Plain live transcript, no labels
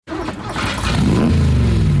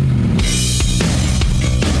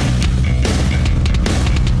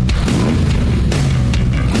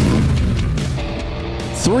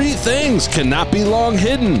things cannot be long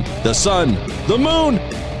hidden: the sun, the moon,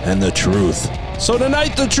 and the truth. So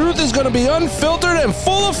tonight, the truth is going to be unfiltered and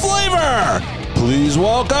full of flavor. Please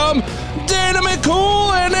welcome Dana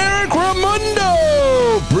McCool and Eric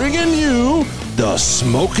Ramundo, bringing you the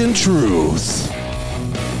Smoking Truth.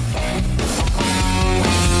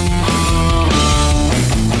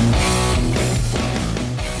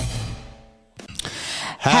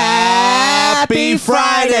 Happy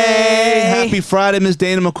Friday! Happy Friday, Miss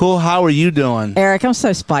Dana McCool. How are you doing? Eric, I'm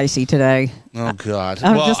so spicy today. Oh, God.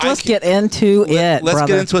 Let's get into it, Let's brother.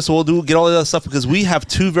 get into it. So we'll get all the other stuff because we have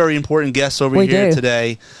two very important guests over here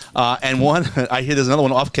today. And one, I hear there's another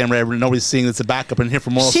one off camera. Nobody's seeing. It's a backup in here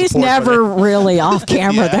for moral support. She's never really off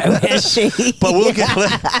camera, though, is she? But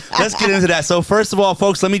let's get into that. So first of all,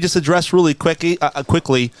 folks, let me just address really quickly.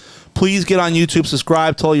 Please get on YouTube,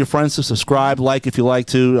 subscribe, tell your friends to subscribe, like if you like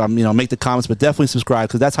to, make the comments, but definitely subscribe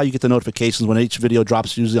because that's how you get the notifications when each video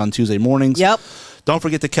drops, usually on Tuesday mornings. Yep. Don't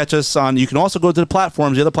forget to catch us on, you can also go to the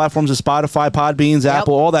platforms. The other platforms are Spotify, Podbeans,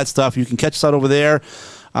 Apple, all that stuff. You can catch us out over there.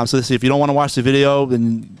 So if you don't want to watch the video,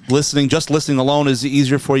 then just listening alone is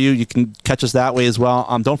easier for you. You can catch us that way as well.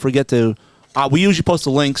 Don't forget to... we usually post the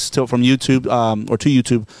links from YouTube or to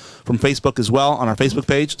YouTube from Facebook as well on our Facebook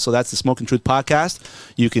page. So that's the Smoking Truth Podcast.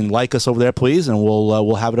 You can like us over there, please, and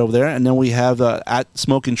we'll have it over there. And then we have at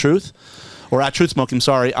Smoking Truth or at Truth Smoking,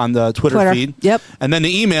 on the Twitter feed. Yep. And then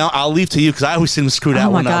the email I'll leave to you because I always seem to screw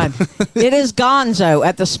that one up. Oh, my God. It is gonzo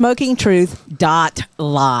at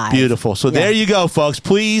thesmokingtruth.live. Beautiful. So there you go, folks.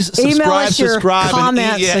 Please subscribe, email us your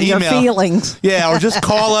comments and your feelings. Yeah, or just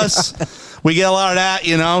call us. We get a lot of that,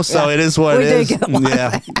 so it is what it is. We do get a lot of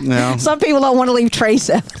that. Some people don't want to leave trace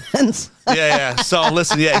evidence. Yeah. So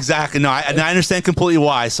listen, exactly. No, I understand completely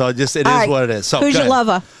why. So it is what it is. So who's your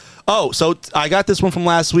lover? Oh, so I got this one from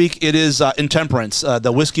last week. It is Intemperance,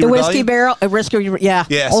 the Whiskey Rebellion. Whiskey Barrel, Yeah.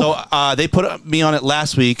 Yeah, so they put me on it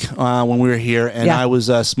last week when we were here, and I was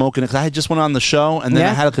smoking it because I had just went on the show, and then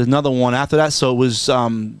I had another one after that, so it was...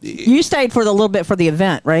 you stayed for a little bit for the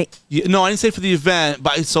event, right? No, I didn't stay for the event,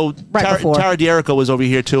 but so Tara D'Erico was over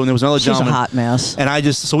here, too, and there was another gentleman. She's a hot mess. And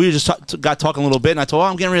we just got talking a little bit, and I told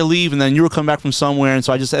I'm getting ready to leave, and then you were coming back from somewhere, and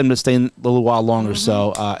so I just ended up staying a little while longer.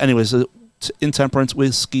 So anyways... Intemperance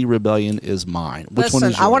Whiskey Rebellion is mine. Which one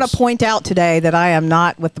is yours? I want to point out today that I am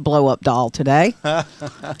not with the blow-up doll today. I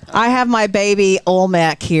have my baby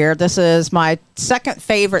Olmec here. This is my second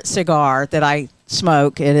favorite cigar that I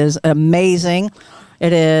smoke. It is amazing.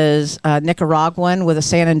 It is Nicaraguan with a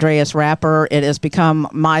San Andreas wrapper. It has become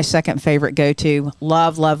my second favorite go-to.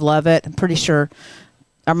 Love, love, love it. I'm pretty sure...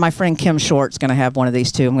 my friend Kim Short's going to have one of these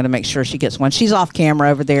too. I'm going to make sure she gets one. She's off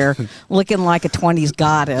camera over there looking like a 20s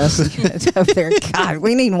goddess. Over there. God,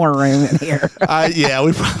 we need more room in here. Yeah,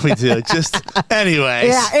 we probably do. Just anyways.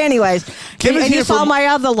 Yeah, anyways. Kim and you saw my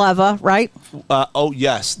other lover, right? Oh,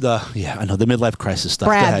 yes. I know, the midlife crisis stuff.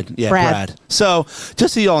 Brad. Go ahead. Yeah, Brad. So,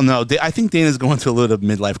 just so you all know, I think Dana's going through a little bit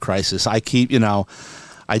of midlife crisis. I keep,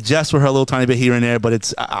 I jest with her a little tiny bit here and there,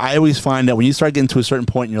 but I always find that when you start getting to a certain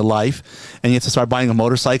point in your life and you have to start buying a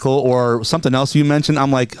motorcycle or something else you mentioned,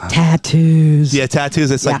 I'm like... tattoos. Yeah, tattoos.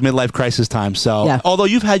 It's like midlife crisis time. So, although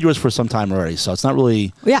you've had yours for some time already, so it's not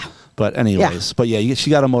really... Yeah. But anyways, but she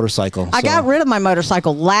got a motorcycle. I got rid of my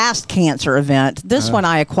motorcycle last cancer event. This one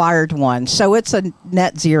I acquired one, so it's a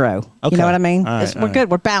net zero. Okay. You know what I mean? We're good.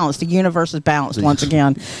 We're balanced. The universe is balanced once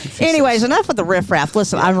again. Anyways, enough of the riffraff.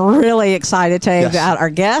 Listen, I'm really excited to tell you about our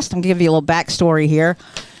guest. I'm going to give you a little backstory here.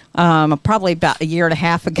 Probably about a year and a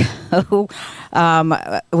half ago,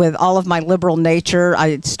 with all of my liberal nature,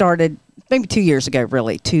 I started... maybe 2 years ago,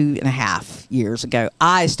 really, 2.5 years ago,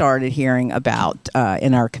 I started hearing about,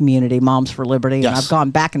 in our community, Moms for Liberty. Yes. And I've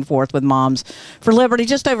gone back and forth with Moms for Liberty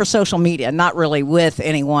just over social media, not really with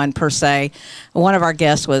anyone per se. One of our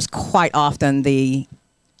guests was quite often the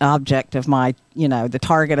object of my, the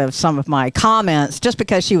target of some of my comments just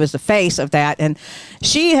because she was the face of that. And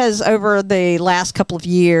she has, over the last couple of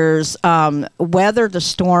years, weathered the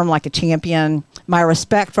storm like a champion. My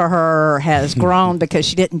respect for her has grown because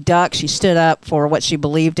she didn't duck. She stood up for what she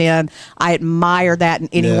believed in. I admire that in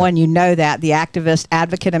anyone. You know that. The activist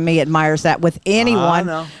advocate in me admires that with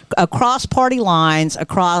anyone across party lines,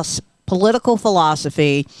 across political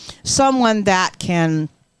philosophy, someone that can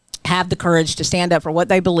have the courage to stand up for what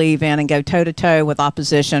they believe in and go toe-to-toe with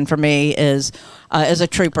opposition, for me, is a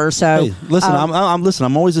trooper. So hey, listen,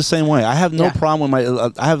 I'm always the same way. I have no problem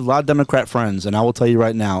with I have a lot of Democrat friends, and I will tell you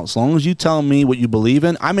right now, as long as you tell me what you believe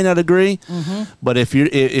in, I may not agree, but if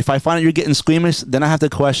I find that you're getting squeamish, then I have to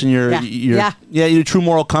question your true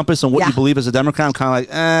moral compass and what you believe as a Democrat. I'm kind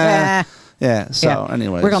of like,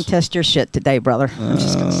 anyways. We're going to test your shit today, brother. I'm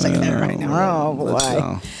just going to say that right now. Oh,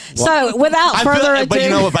 boy. So without further ado, but you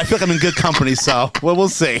know what? I feel like I'm in good company, so we'll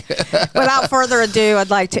see. Without further ado, I'd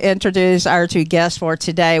like to introduce our two guests for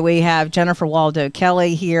today. We have Jenifer Waldo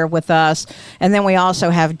Kelly here with us, and then we also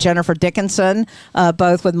have Jenifer Dickinson,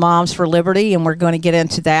 both with Moms for Liberty, and we're going to get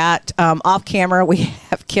into that. Off camera, we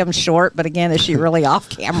have Kim Short, but again, is she really off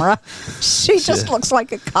camera? She just looks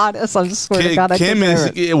like a goddess. I swear to God, Kim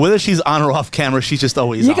is, whether she's on or off camera, she's just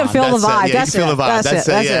always you on. can feel the vibe. That's it. You can feel the vibe. That's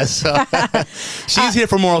it. Yes. So, she's here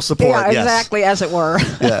for moral support. Yeah, exactly, as it were.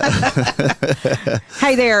 Yeah.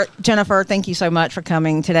 Hey there, Jenifer. Thank you so much for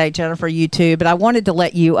coming today, Jenifer, you too. But I wanted to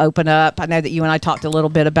let you open up. I know that you and I talked a little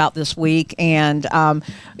bit about this week, and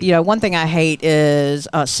one thing I hate is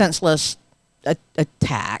senseless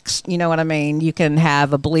attacks. You know what I mean? You can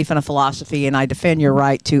have a belief and a philosophy, and I defend your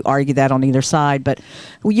right to argue that on either side. But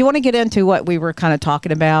you want to get into what we were kind of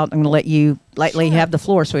talking about? I'm going to let you lightly have the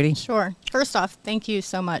floor, sweetie. Sure. First off, thank you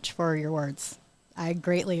so much for your words. I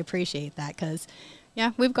greatly appreciate that because,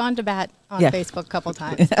 we've gone to bat on Facebook a couple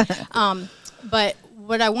times. But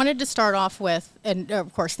what I wanted to start off with, and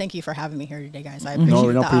of course, thank you for having me here today, guys. I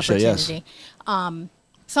appreciate the opportunity. Yes.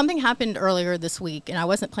 Something happened earlier this week, and I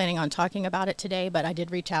wasn't planning on talking about it today, but I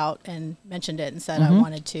did reach out and mentioned it and said I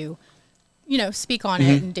wanted to, speak on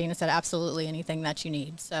it. And Dana said, absolutely, anything that you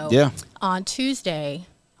need. So on Tuesday,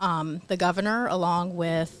 the governor, along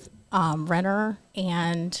with Renner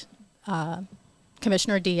and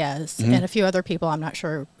Commissioner Diaz and a few other people, I'm not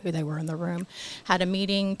sure who they were in the room, had a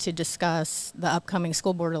meeting to discuss the upcoming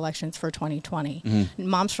school board elections for 2020.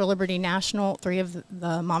 Moms for Liberty National, 3 of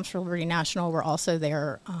the Moms for Liberty National were also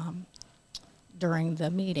there during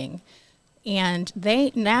the meeting. And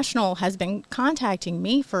National has been contacting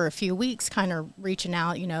me for a few weeks, kind of reaching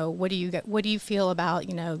out, what do you feel about,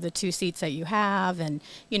 the 2 seats that you have, and,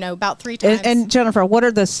 about 3 times. And Jenifer, what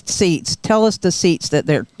are the seats? Tell us the seats that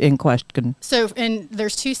they're in question. So, and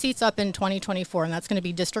there's 2 seats up in 2024, and that's going to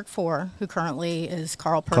be District 4, who currently is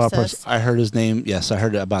Carl Persis. I heard his name. Yes, I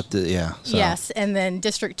heard about So. Yes, and then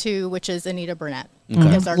District 2, which is Anita Burnett.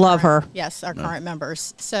 Okay. Love her. Yes, our current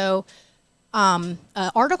members. So, an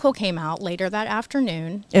article came out later that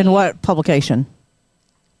afternoon. In what publication?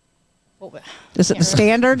 Is it the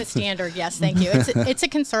Standard? The Standard, yes, thank you. It's a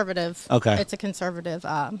conservative. Okay. It's a conservative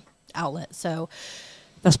outlet. So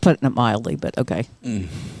that's putting it mildly, but okay.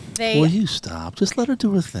 Will you stop? Just let her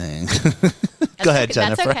do her thing. Go ahead,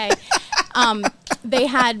 Jenifer. That's okay. They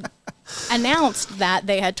had announced that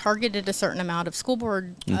they had targeted a certain amount of school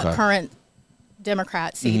board current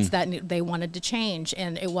Democrat seats that they wanted to change,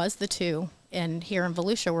 and it was the 2. And here in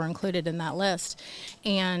Volusia were included in that list.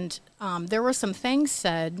 And there were some things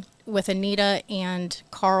said with Anita and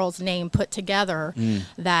Carl's name put together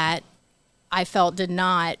that I felt did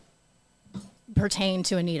not pertain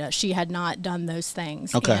to Anita. She had not done those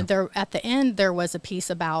things. Okay. And at the end, there was a piece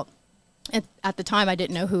about, at the time I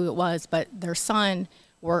didn't know who it was, but their son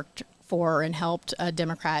worked for and helped a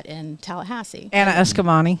Democrat in Tallahassee. Anna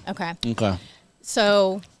Escamani. Okay.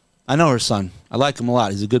 So I know her son. I like him a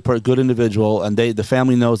lot. He's a good individual, and the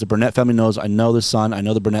family knows, the Burnett family knows. I know the son. I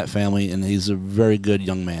know the Burnett family, and he's a very good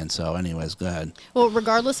young man. So anyways, go ahead. Well,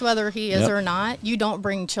 regardless whether he is or not, you don't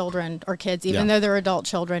bring children or kids, even though they're adult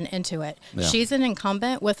children, into it. Yeah. She's an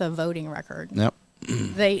incumbent with a voting record. Yep.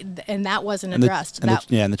 And that wasn't addressed.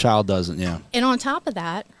 And the child doesn't, And on top of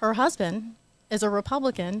that, her husband is a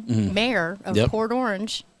Republican mayor of Port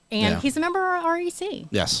Orange, and he's a member of REC.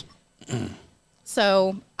 Yes.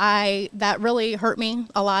 So that really hurt me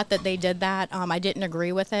a lot that they did that. I didn't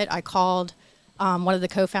agree with it. I called one of the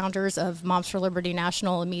co-founders of Moms for Liberty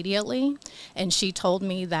National immediately, and she told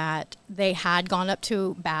me that they had gone up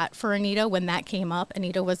to bat for Anita when that came up.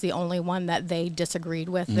 Anita was the only one that they disagreed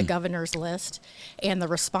with, the governor's list. And the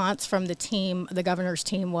response from the governor's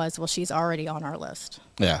team was, well, she's already on our list.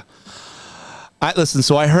 Yeah. Listen,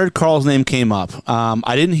 so I heard Carl's name came up.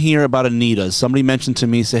 I didn't hear about Anita's. Somebody mentioned to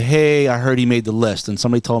me, say, "Hey, I heard he made the list," and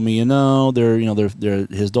somebody told me,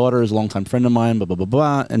 his daughter is a longtime friend of mine. Blah blah blah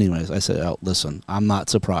blah. Anyways, I said, "Oh, listen, I'm not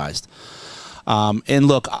surprised." And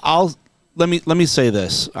look, let me say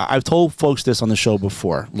this. I've told folks this on the show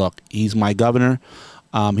before. Look, he's my governor.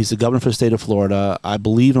 He's the governor for the state of Florida. I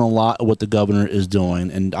believe in a lot of what the governor is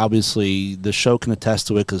doing, and obviously the show can attest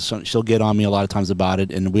to it because she'll get on me a lot of times about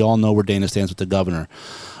it, and we all know where Dana stands with the governor.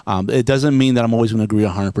 It doesn't mean that I'm always going to agree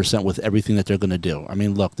 100% with everything that they're going to do. I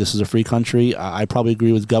mean, look, this is a free country. I probably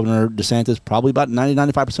agree with Governor DeSantis probably about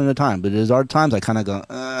 90-95% of the time, but there's other times I kind of go,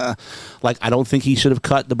 I don't think he should have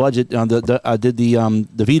cut the budget, did the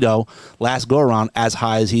veto last go around as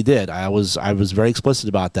high as he did. I was very explicit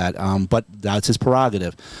about that, but that's his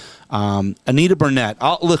prerogative. Anita Burnett.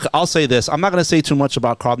 I'll say this. I'm not going to say too much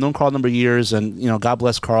about Carl. I've known Carl a number of years, and God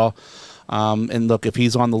bless Carl. And look, if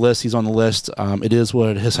he's on the list, he's on the list. It is what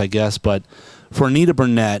it is, I guess. But for Anita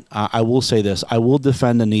Burnett, I will say this. I will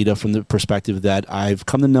defend Anita from the perspective that I've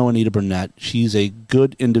come to know Anita Burnett. She's a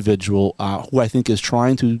good individual who I think is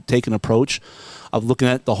trying to take an approach of looking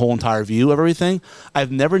at the whole entire view of everything.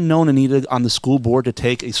 I've never known Anita on the school board to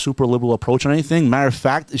take a super liberal approach on anything. Matter of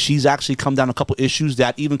fact, she's actually come down a couple issues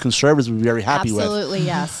that even conservatives would be very happy with. Absolutely,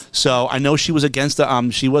 yes. So I know she was against the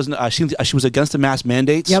she was against the mask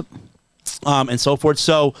mandates. Yep. And so forth.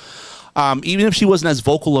 So even if she wasn't as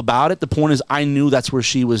vocal about it, the point is I knew that's where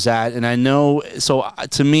she was at. And I know, so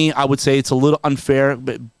to me, I would say it's a little unfair,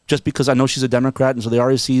 but just because I know she's a Democrat, and so the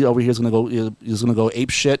REC over here is going to go ape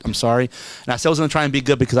shit. I'm sorry. And I said I was going to try and be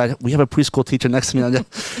good because we have a preschool teacher next to me, and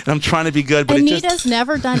I'm trying to be good. But Anita's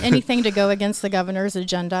never done anything to go against the governor's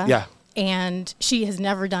agenda. Yeah. And she has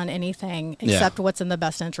never done anything except what's in the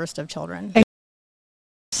best interest of children.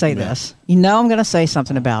 Say this. I'm going to say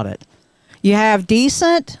something about it. You have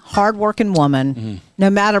decent, hardworking woman, no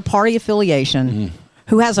matter party affiliation,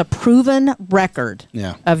 who has a proven record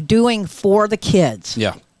of doing for the kids.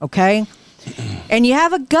 Yeah. Okay? And you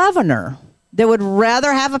have a governor that would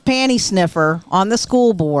rather have a panty sniffer on the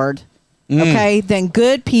school board, than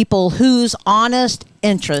good people whose honest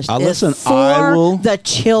interest is for the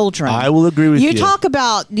children. I will agree with you.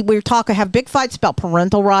 Have big fights about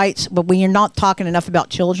parental rights, but we are not talking enough about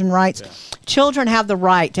children's rights. Yeah. Children have the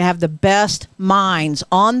right to have the best minds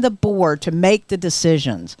on the board to make the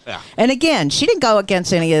decisions. Yeah. And again, she didn't go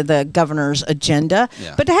against any of the governor's agenda,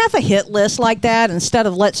 but to have a hit list like that instead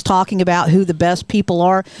of let's talking about who the best people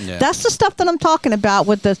are, that's the stuff that I'm talking about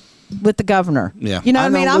with the governor. Yeah. You know what I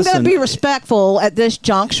mean? I'm going to be respectful at this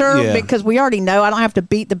juncture because we already know I don't have to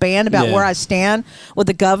beat the band about where I stand with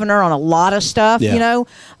the governor on a lot of stuff,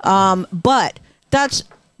 but that's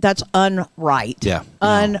unright. Yeah.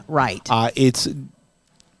 Unright. It's,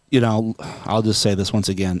 I'll just say this once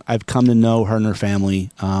again. I've come to know her and her family.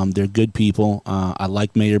 They're good people. I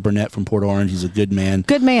like Mayor Burnett from Port Orange. He's a good man.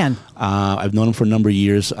 Good man. I've known him for a number of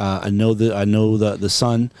years. I know the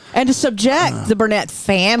son. And to subject the Burnett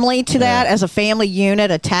family to that as a family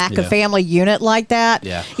unit, attack a family unit like that.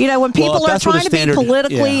 Yeah. When people are trying to be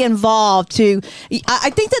politically involved I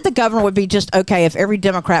think that the governor would be just okay if every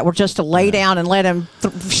Democrat were just to lay down and let him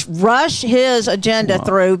rush his agenda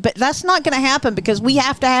through. But that's not going to happen because we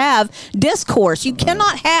have to have discourse. You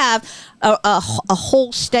cannot have a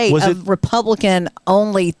whole state of Republican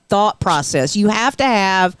only thought process. You have to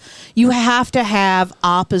have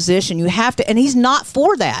opposition. And he's not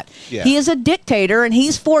for that. Yeah. He is a dictator, and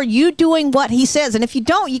he's for you doing what he says. And if you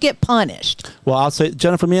don't, you get punished. Well, I'll say,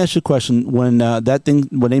 Jenifer, let me ask you a question. When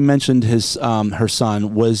when they mentioned her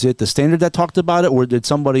son, was it the Standard that talked about it, or did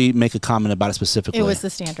somebody make a comment about it specifically? It was the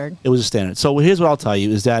Standard. It was the Standard. So here's what I'll tell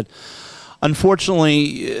you is that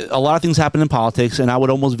unfortunately, a lot of things happen in politics, and I would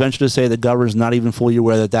almost venture to say the governor's not even fully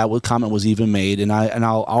aware that comment was even made. And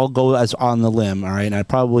I'll go as on the limb, all right? And I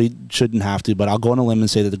probably shouldn't have to, but I'll go on a limb and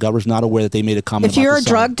say that the governor's not aware that they made a comment. If you're a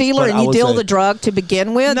drug dealer and you deal the drug to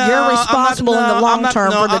begin with, you're responsible in the long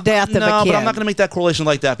term for the death of a kid. But I'm not going to make that correlation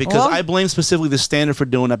like that because I blame specifically the Standard for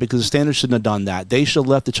doing that because the Standard shouldn't have done that. They should have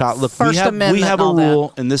left the child. Look, we have a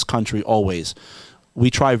rule in this country always. We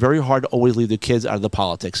try very hard to always leave the kids out of the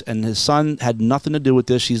politics, and his son had nothing to do with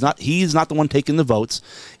this. He's not the one taking the votes.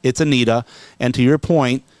 It's Anita, and to your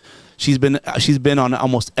point, she's been on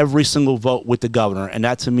almost every single vote with the governor, and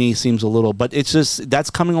that to me seems a little. But it's just that's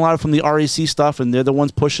coming a lot from the REC stuff, and they're the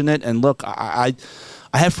ones pushing it. And look, I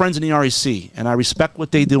have friends in the REC, and I respect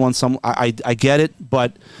what they do on some. I get it,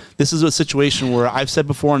 but this is a situation where I've said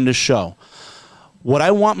before on this show, what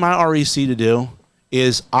I want my REC to do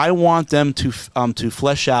is I want them to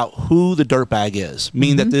flesh out who the dirtbag is.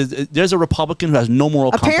 Meaning that there's a Republican who has no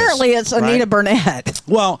moral compass. Apparently it's Anita Burnett.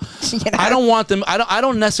 Well, I don't want them. I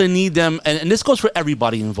don't necessarily need them. And this goes for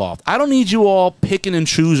everybody involved. I don't need you all picking and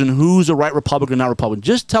choosing who's the right Republican or not Republican.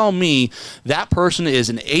 Just tell me that person is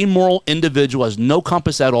an amoral individual, has no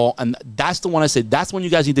compass at all. And that's the one I say, that's the one you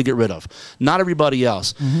guys need to get rid of. Not everybody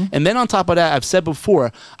else. And then on top of that, I've said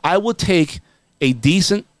before, I will take a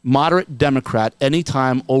decent, moderate Democrat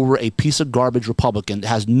anytime over a piece of garbage Republican that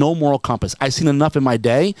has no moral compass. I've seen enough in my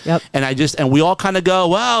day, and we all kind of go,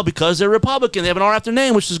 well, because they're Republican, they have an R after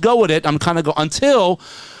name, let's just go with it. I'm kind of go until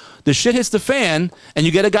the shit hits the fan, and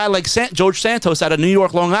you get a guy like George Santos out of New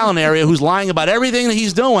York, Long Island area who's lying about everything that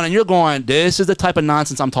he's doing, and you're going, this is the type of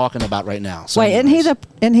nonsense I'm talking about right now. So wait, isn't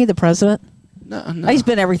he the president? No. He's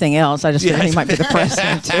been everything else. I just figured he might be the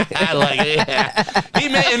president too. I like it. Yeah.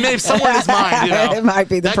 It may somewhere in his mind, you know. It might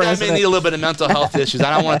be the that president. That guy may need a little bit of mental health issues. I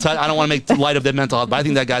don't want to make light of their mental health, but I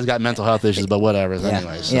think that guy's got mental health issues. But whatever.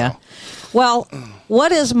 Anyway. So. Yeah. Well,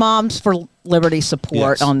 what is Moms for Liberty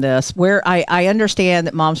support on this? Where I understand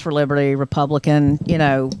that Moms for Liberty, Republican,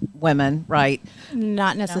 women, right?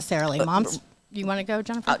 Not necessarily. Moms. You want to go,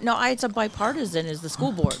 Jenifer? No, it's a bipartisan. Is the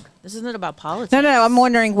school board? This isn't about politics. No. I'm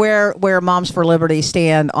wondering where Moms for Liberty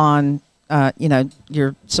stand on,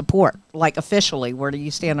 your support. Like officially, where do you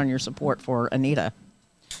stand on your support for Anita?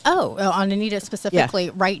 Oh, on Anita specifically,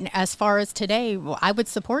 right? As far as today, I would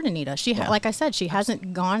support Anita. She, like I said, she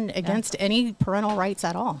hasn't gone against any parental rights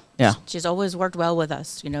at all. Yeah, she's always worked well with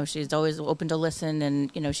us. She's always open to listen,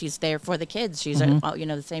 and she's there for the kids. She's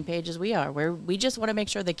the same page as we are. Where we just want to make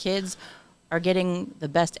sure the kids are getting the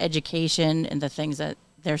best education and the things that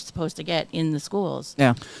they're supposed to get in the schools.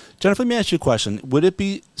 Yeah, Jenifer, let me ask you a question. Would it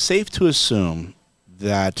be safe to assume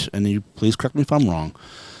that, and you please correct me if I'm wrong,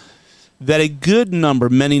 that a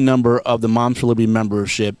many number of the Moms for Liberty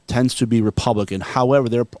membership tends to be Republican. However,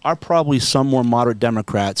 there are probably some more moderate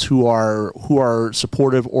Democrats who are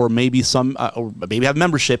supportive, or maybe or maybe have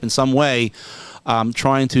membership in some way,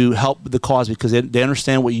 trying to help the cause because they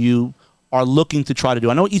understand what you are looking to try to do.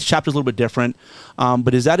 I know each chapter is a little bit different,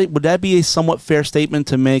 but would that be a somewhat fair statement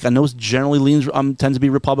to make? I know it generally tends to be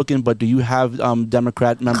Republican, but do you have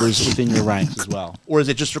Democrat members within your ranks as well, or is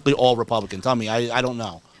it just strictly all Republican? Tell me, I don't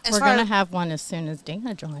know. We're going to have one as soon as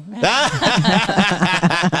Dana joins.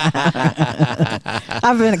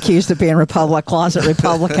 I've been accused of being closet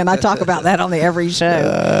Republican. I talk about that on every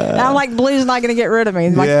show. I'm like, Blue's not going to get rid of me.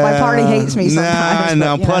 My party hates me sometimes.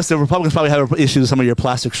 No. Plus, the Republicans probably have issues with some of your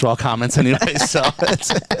plastic straw comments anyway. So,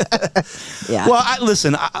 yeah. Well,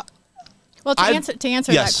 listen. To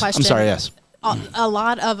answer that question, I'm sorry. Yes. A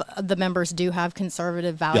lot of the members do have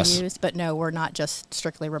conservative values, but no, we're not just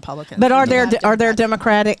strictly Republicans. But are there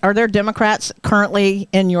Democrats currently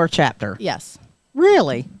in your chapter? Yes.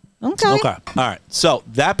 Really? Okay. All right. So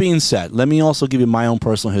that being said, let me also give you my own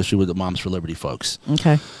personal history with the Moms for Liberty folks.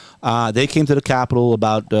 Okay. They came to the Capitol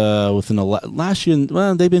about within the last year.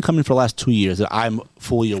 Well, they've been coming for the last 2 years that I'm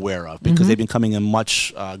fully aware of because they've been coming in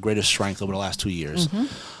much greater strength over the last 2 years.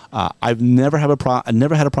 I've never had a problem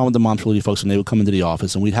with the Moms for Liberty folks when they would come into the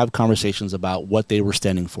office, and we'd have conversations about what they were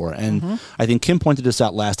standing for. And I think Kim pointed this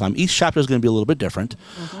out last time. Each chapter is going to be a little bit different,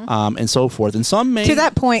 and so forth. And some may. To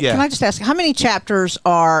that point, can I just ask, how many chapters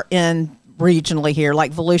are in regionally here,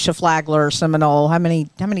 like Volusia, Flagler, Seminole? How many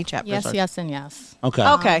chapters? Yes, and yes. Okay.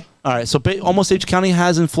 All right. So almost each county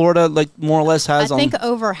has in Florida, like more or less has. I think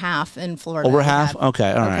over half in Florida. Over half.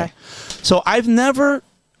 Okay. All right. So I've never.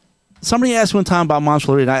 Somebody asked me one time about Moms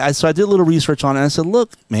for Liberty, and so I did a little research on it, and I said,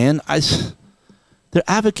 look, man, they're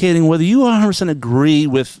advocating whether you 100% agree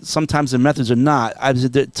with sometimes the methods or not.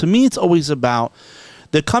 To me, it's always about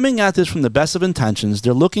they're coming at this from the best of intentions.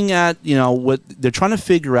 They're looking at, what they're trying to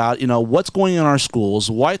figure out, what's going on in our schools,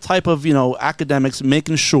 what type of, academics,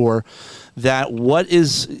 making sure that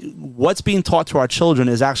what's being taught to our children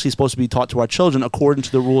is actually supposed to be taught to our children according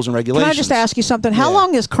to the rules and regulations. Can I just ask you something? How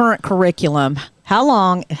long has current curriculum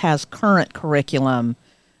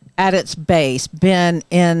at its base been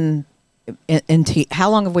how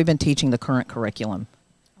long have we been teaching the current curriculum?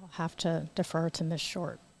 I'll have to defer to Ms.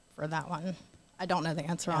 Short for that one. I don't know the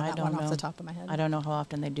answer on that one off the top of my head. I don't know how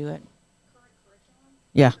often they do it.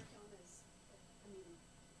 Yeah.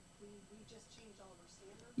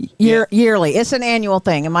 Yearly. It's an annual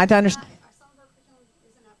thing. Am I to understand?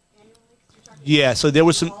 Yeah, so there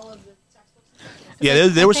was some. Yeah,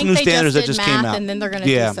 there were some new standards that just came out, and then they're going to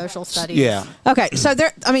do social studies. Yeah. Okay, so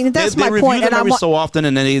that's my point. And every so often,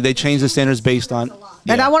 and then they change the standards based on.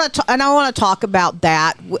 Yeah. And I want to talk about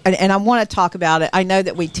that, and I want to talk about it. I know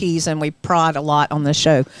that we tease and we prod a lot on this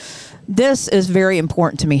show. This is very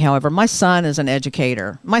important to me. However, my son is an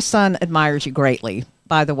educator. My son admires you greatly.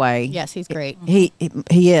 By the way, yes, he's great. He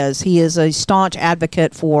is. He is a staunch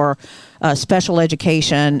advocate for special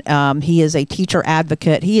education. He is a teacher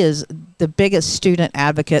advocate. He is the biggest student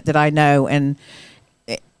advocate that I know, and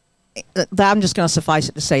I'm just going to suffice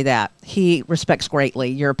it to say that he respects greatly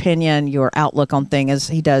your opinion, your outlook on things, as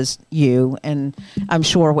he does you, and I'm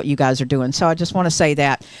sure what you guys are doing. So I just want to say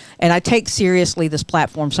that, and I take seriously this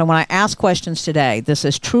platform. So when I ask questions today, this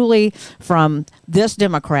is truly from this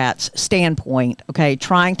Democrat's standpoint, okay,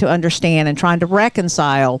 trying to understand and trying to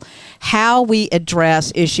reconcile how we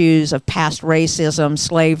address issues of past racism,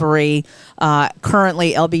 slavery,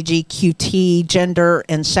 currently LGBTQT, gender,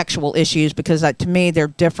 and sexual issues, because to me, they're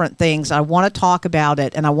different things. I want to talk about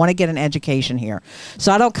it, and I want to get an education here.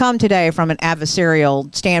 So I don't come today from an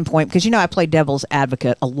adversarial standpoint because, I play devil's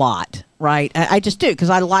advocate a lot, right? I just do because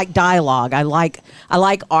I like dialogue. I like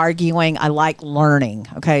arguing. I like learning.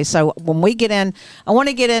 Okay, so when we get in, I want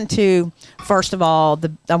to get into, first of all,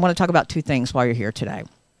 I want to talk about two things while you're here today.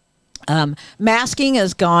 Masking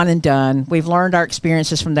is gone and done. We've learned our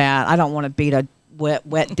experiences from that. I don't want to beat a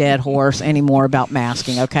wet dead horse anymore about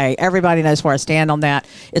masking. Okay, everybody knows where I stand on that.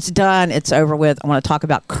 It's done. It's over with. I want to talk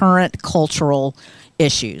about current cultural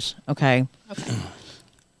issues. Okay.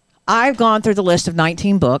 I've gone through the list of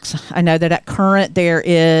 19 books. I know that at current there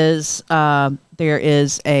is a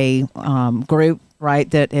group, right,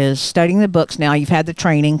 that is studying the books now. You've had the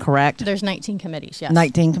training, correct? There's 19 committees, yes.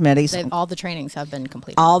 19 committees. All the trainings have been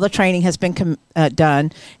completed. All the training has been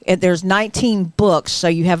done. There's 19 books, so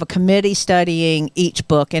you have a committee studying each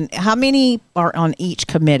book. And how many are on each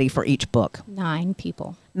committee for each book? 9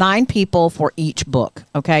 people. 9 people for each book,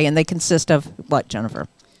 okay? And they consist of what, Jenifer?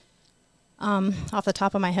 Off the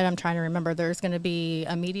top of my head, I'm trying to remember. There's going to be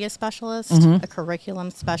a media specialist, a curriculum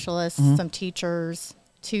specialist, some teachers,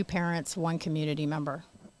 2 parents, 1 community member.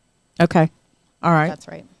 Okay. All right. That's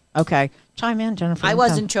right. Okay. Chime in, Jenifer. I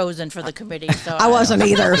wasn't chosen for the committee, so I wasn't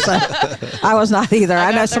either. So I was not either.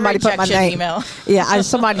 I know somebody put my name. Email. Yeah,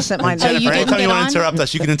 somebody sent my name. Jennifer, anytime you want to interrupt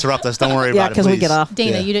us, you can interrupt us. Don't worry about it. Yeah, because we get off.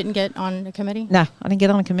 Dana, you didn't get on the committee? No, I didn't get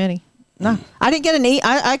on a committee. No, I didn't get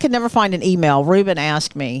I could never find an email. Ruben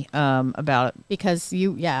asked me about it because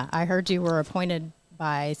I heard you were appointed,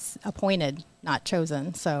 not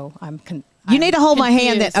chosen. So you need to hold confused. my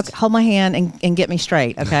hand. Hold my hand and get me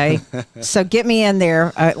straight, okay? So get me in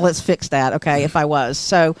there. Let's fix that, okay? If I was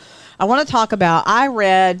so. I want to talk about, I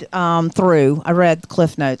read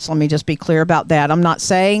Cliff Notes. Let me just be clear about that. I'm not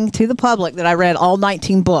saying to the public that I read all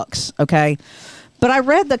 19 books, okay? But I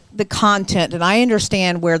read the content, and I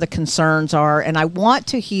understand where the concerns are, and I want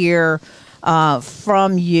to hear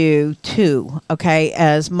from you too, okay?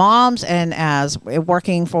 As moms and as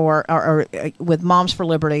working for or with Moms for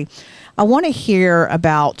Liberty, I want to hear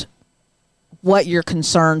about what your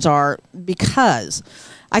concerns are, because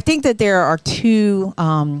I think that there are two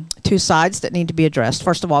sides that need to be addressed.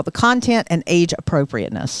 First of all, the content and age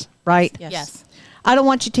appropriateness, right? Yes. I don't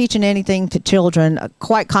want you teaching anything to children,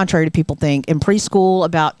 quite contrary to people think, in preschool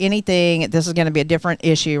about anything. This is going to be a different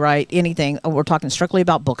issue, right? Anything. We're talking strictly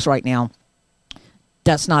about books right now.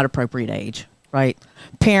 That's not appropriate age, right?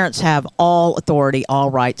 Parents have all authority,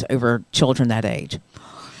 all rights over children that age.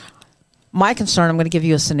 My concern, I'm going to give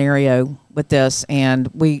you a scenario with this, and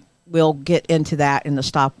we'll get into that in the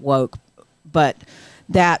Stop Woke, but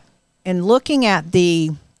that in looking at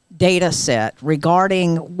the data set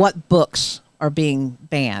regarding what books are being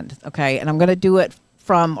banned, okay? And I'm going to do it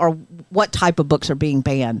or what type of books are being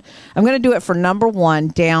banned. I'm going to do it for number 1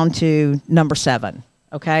 down to number 7,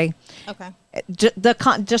 okay? Okay. Just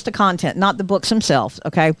the content, not the books themselves,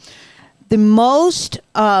 okay? The most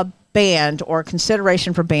banned or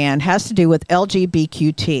consideration for ban has to do with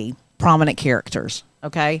LGBTQ prominent characters,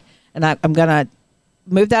 okay? And I'm going to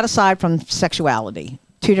move that aside from sexuality.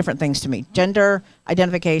 2 different things to me. Gender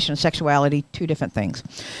identification, sexuality, 2 different things.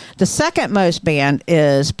 The second most banned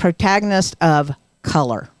is protagonist of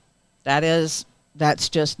color. That's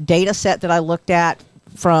just data set that I looked at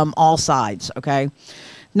from all sides, okay?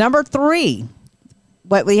 Number 3,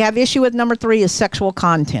 what we have issue with number 3 is sexual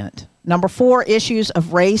content. Number 4, issues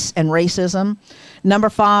of race and racism.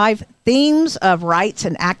 Number 5, themes of rights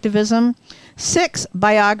and activism. 6,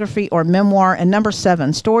 biography or memoir. And number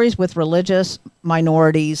 7, stories with religious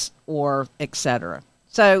minorities or etc.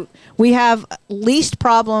 So we have least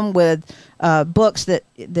problem with books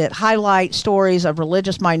that highlight stories of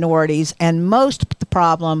religious minorities, and most the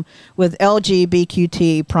problem with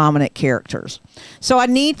LGBTQ prominent characters. So I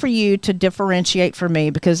need for you to differentiate for me,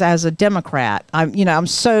 because as a Democrat, I'm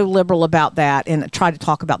so liberal about that and try to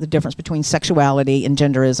talk about the difference between sexuality and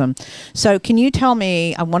genderism. So can you tell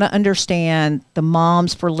me, I want to understand the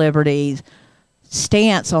Moms for Liberty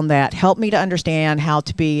stance on that. Help me to understand how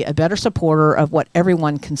to be a better supporter of what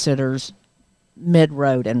everyone considers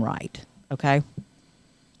mid-road and right. Okay?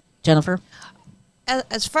 Jenifer?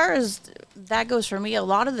 As far as that goes for me, a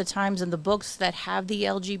lot of the times in the books that have the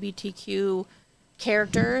LGBTQ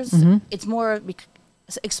characters, it's more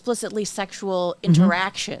explicitly sexual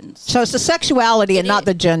interactions. So it's the sexuality and not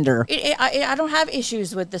the gender. I don't have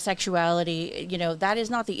issues with the sexuality. That is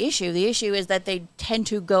not the issue. The issue is that they tend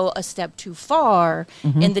to go a step too far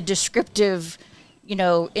in the descriptive,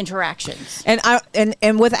 interactions.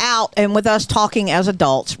 And with us talking as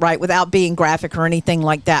adults, right, without being graphic or anything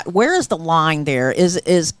like that, where is the line there?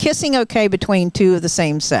 Is kissing okay between 2 of the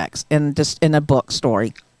same sex in a book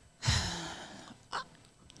story?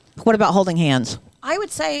 What about holding hands? I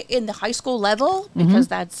would say in the high school level, because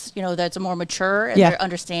that's a more mature and they're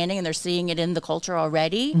understanding and they're seeing it in the culture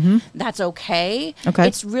already. That's okay. Okay.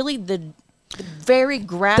 It's really the very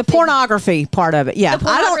graphic. The pornography part of it. Yeah.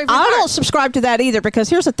 I don't subscribe to that either, because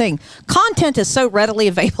here's the thing. Content is so readily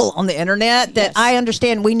available on the internet that I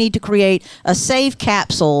understand we need to create a safe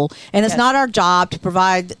capsule, and it's not our job to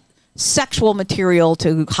provide sexual material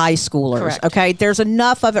to high schoolers. Correct. Okay, there's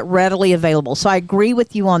enough of it readily available, so I agree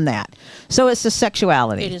with you on that. So it's the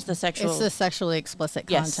sexuality. It is the sexual. It's the sexually explicit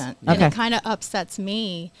content. Okay. And it kind of upsets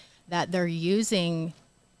me that they're using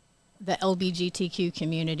the LGBTQ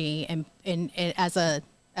community and as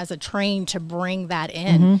a train to bring that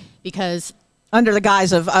in, because under the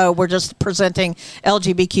guise of, we're just presenting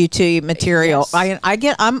LGBTQ material.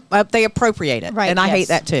 Yes. They appropriate it, Right, and I yes. hate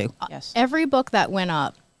that too. Yes. every book that went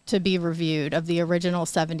up to be reviewed of the original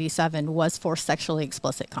 77 was for sexually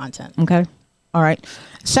explicit content. Okay. All right.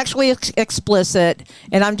 Sexually explicit.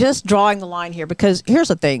 And I'm just drawing the line here, because here's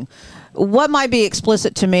the thing. What might be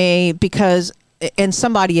explicit to me and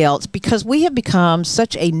somebody else, because we have become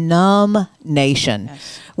such a numb nation.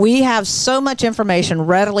 Yes. We have so much information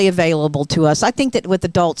readily available to us. I think that with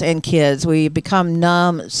adults and kids, we become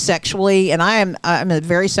numb sexually, and I'm a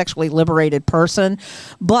very sexually liberated person,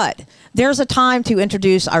 but there's a time to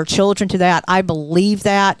introduce our children to that. I believe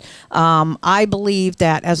that. I believe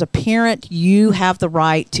that as a parent, you have the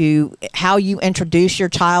right to how you introduce your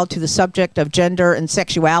child to the subject of gender and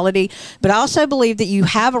sexuality. But I also believe that you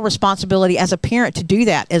have a responsibility as a parent to do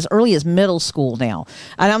that as early as middle school now.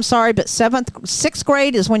 And I'm sorry, but 6th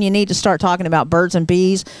grade is when you need to start talking about birds and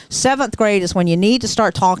bees. 7th grade is when you need to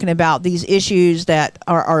start talking about these issues that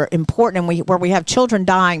are important, and where we have children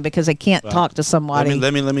dying because they can't talk to somebody.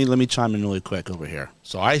 Let me chime in really quick over here.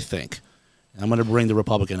 So I think, and I'm going to bring the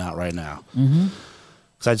Republican out right now,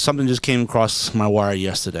 because something just came across my wire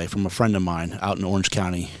yesterday from a friend of mine out in Orange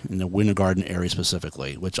County, in the Winter Garden area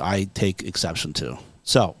specifically, which I take exception to.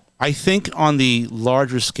 So I think on the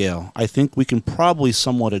larger scale, I think we can probably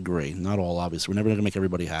somewhat agree. Not all, obviously. We're never going to make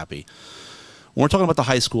everybody happy. When we're talking about the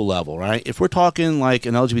high school level, right? If we're talking like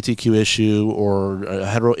an LGBTQ issue or a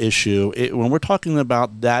hetero issue, when we're talking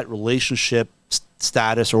about that relationship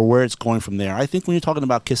status or where it's going from there, I think when you're talking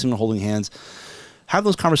about kissing or holding hands, have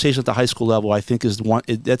those conversations at the high school level, I think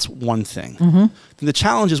that's one thing. The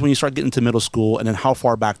challenge is when you start getting to middle school, and then how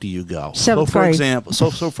far back do you go? So for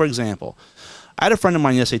example, I had a friend of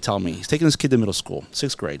mine yesterday tell me he's taking his kid to middle school,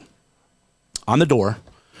 6th grade. On the door,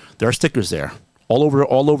 there are stickers there all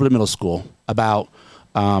over the middle school about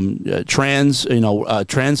trans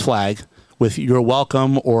flag with "you're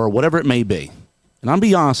welcome" or whatever it may be. And I'm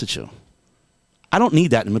be honest with you, I don't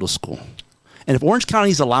need that in middle school. And if Orange County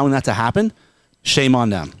is allowing that to happen, shame on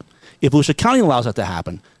them. If Volusia County allows that to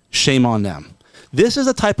happen, shame on them. This is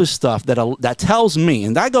the type of stuff that tells me,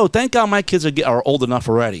 and I go, thank God my kids are old enough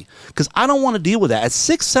already, because I don't want to deal with that. At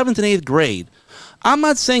 6th, 7th, and 8th grade, I'm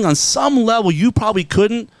not saying on some level you probably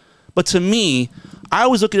couldn't, but to me, I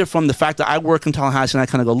always look at it from the fact that I work in Tallahassee, and I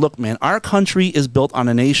kind of go, look, man, our country is built on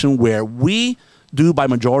a nation where we do by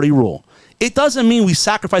majority rule. It doesn't mean we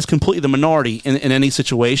sacrifice completely the minority in any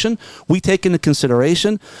situation. We take into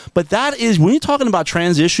consideration. But that is, when you're talking about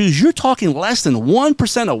trans issues, you're talking less than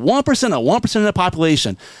 1% of 1% of the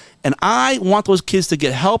population. And I want those kids to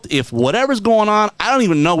get help. If whatever's going on, I don't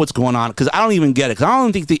even know what's going on, because I don't even get it. Because I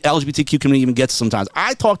don't think the LGBTQ community even gets it sometimes.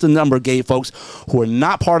 I talk to a number of gay folks who are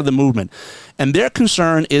not part of the movement. And their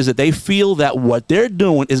concern is that they feel that what they're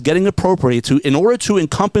doing is getting appropriated in order to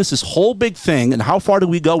encompass this whole big thing. And how far do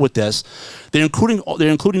we go with this? They're including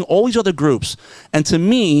all these other groups. And to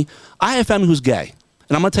me, I have family who's gay.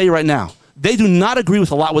 And I'm going to tell you right now, they do not agree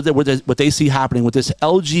with a lot with what they see happening with this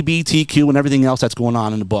LGBTQ and everything else that's going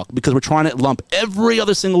on in the book, because we're trying to lump every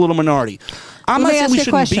other single little minority. I'm not saying we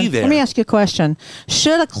shouldn't be there. Let me ask you a question.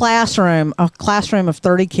 Should a classroom of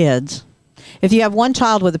 30 kids, if you have one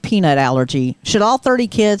child with a peanut allergy, should all 30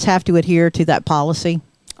 kids have to adhere to that policy?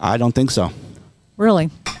 I don't think so. Really?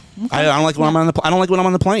 Okay. I don't like when I don't like when I'm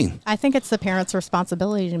on the plane. I think it's the parents'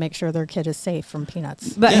 responsibility to make sure their kid is safe from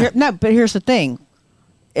peanuts. But but here's the thing.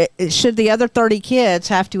 Should the other 30 kids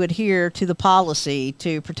have to adhere to the policy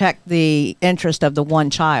to protect the interest of the one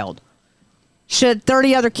child? Should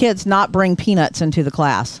 30 other kids not bring peanuts into the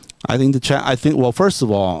class? I think well, first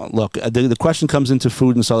of all, look, the question comes into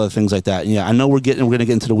food and some other things like that. Yeah, I know we're going to get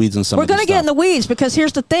into the weeds and some. We're going to get in the weeds, because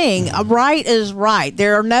here's the thing: right is right.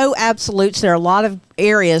 There are no absolutes. There are a lot of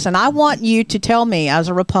areas, and I want you to tell me as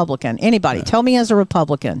a Republican. Anybody, tell me as a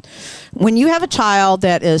Republican, when you have a child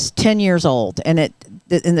that is 10 years old, and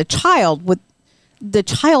the child would, the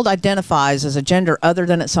child identifies as a gender other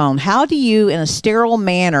than its own, how do you, in a sterile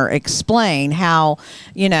manner, explain how,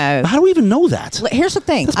 How do we even know that? Here's the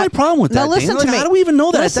thing. That's my problem with that. No, listen Dana. to me. How do we even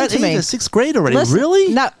know that Listen at that to me. age, 6th grade already? Listen,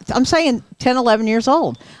 Really? No, I'm saying 10, 11 years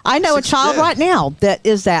old. I know a child right now that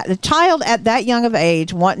is that. A child at that young of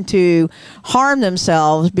age wanting to harm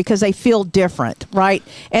themselves because they feel different, right?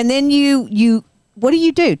 And then you what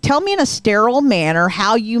do? Tell me in a sterile manner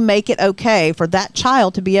how you make it okay for that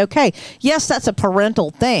child to be okay. Yes, that's a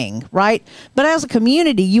parental thing, right? But as a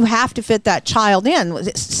community, you have to fit that child in.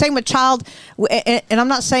 Same with child, and I'm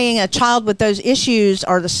not saying a child with those issues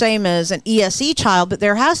are the same as an ESE child, but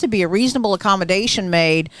there has to be a reasonable accommodation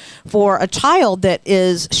made for a child that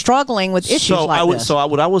is struggling with issues this. So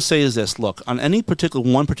what I will say is this: look, on any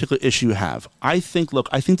one particular issue you have, I think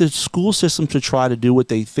the school system should try to do what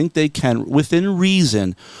they think they can within reason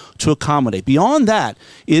to accommodate. Beyond that,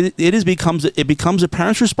 it becomes a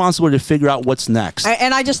parent's responsibility to figure out what's next.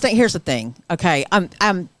 And I just think here's the thing. Okay, I'm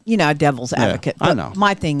a devil's advocate. I but know.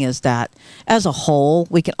 My thing is that as a whole,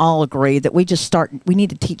 we can all agree that we need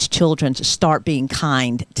to teach children to start being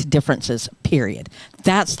kind to differences. Period.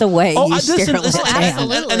 That's the way you steer it down.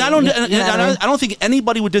 Absolutely. And I don't think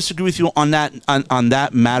anybody would disagree with you on that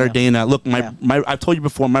matter, Dana. Look, I've told you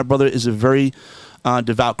before, my brother is a very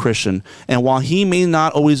devout Christian, and while he may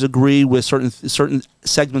not always agree with certain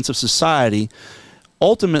segments of society,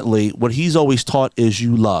 ultimately what he's always taught is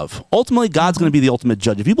you love. Ultimately, God's going to be the ultimate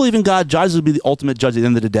judge. If you believe in God, God will be the ultimate judge at the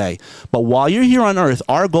end of the day. But while you're here on earth,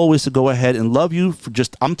 our goal is to go ahead and love you for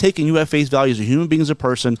I'm taking you at face value as a human being, as a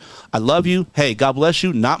person. I love you. Hey, God bless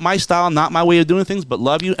you. Not my style, not my way of doing things, but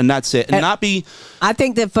love you, and that's it. And not be... I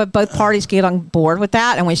think that if both parties get on board with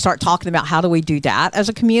that and we start talking about how do we do that as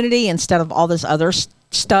a community instead of all this other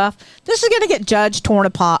stuff, this is going to get judged, torn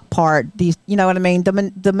apart. These, you know what I mean?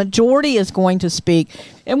 The majority is going to speak,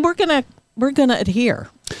 and we're gonna adhere.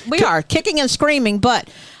 We are kicking and screaming, but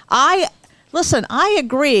I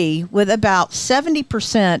agree with about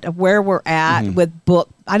 70% of where we're at with book.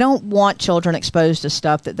 I don't want children exposed to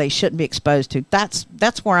stuff that they shouldn't be exposed to. That's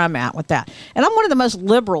where I'm at with that. And I'm one of the most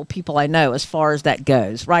liberal people I know as far as that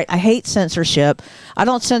goes, right? I hate censorship. I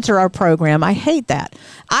don't censor our program. I hate that.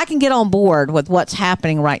 I can get on board with what's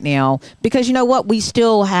happening right now because you know what? We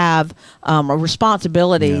still have a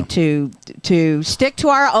responsibility to stick to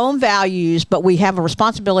our own values, but we have a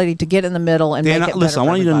responsibility to get in the middle and make it better. Listen, I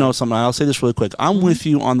want you to know something. I'll say this really quick. I'm with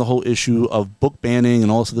you on the whole issue of book banning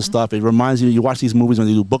and all this other stuff. It reminds you watch these movies when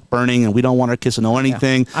they do book burning and we don't want our kids to know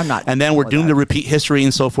anything. I'm not. And then we're doomed to repeat history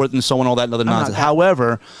and so forth and so on, all that and other nonsense.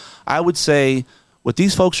 However, I would say what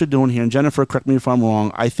these folks are doing here, and Jenifer, correct me if I'm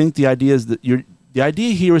wrong, I think the idea is that the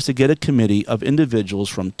idea here is to get a committee of individuals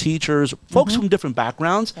from teachers, folks from different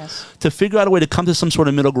backgrounds, to figure out a way to come to some sort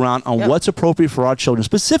of middle ground on what's appropriate for our children,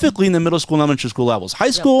 specifically in the middle school and elementary school levels. High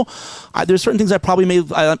school, there's certain things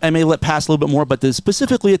I may let pass a little bit more, but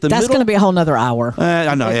specifically at the middle. That's going to be a whole nother hour.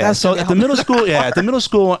 I know, yeah. So at the middle school, at the middle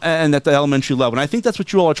school and at the elementary level, and I think that's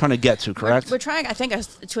what you all are trying to get to, correct? We're trying, I think,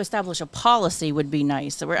 to establish a policy would be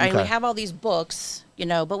nice. So we have all these books,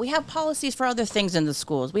 but we have policies for other things in the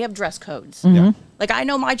schools. We have dress codes. Like I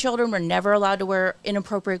know my children were never allowed to wear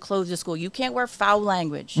inappropriate clothes to school. You can't wear foul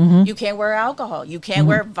language. You can't wear alcohol. You can't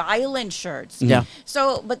wear violent shirts. Yeah.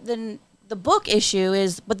 So, but then the book issue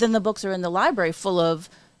is, but then the books are in the library full of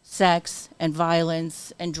sex and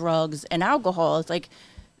violence and drugs and alcohol. It's like,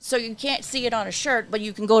 so you can't see it on a shirt, but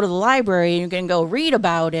you can go to the library and you can go read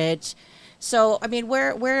about it. So, I mean,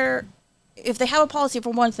 where if they have a policy for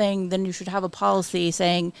one thing, then you should have a policy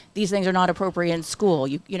saying these things are not appropriate in school.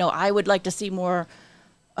 I would like to see more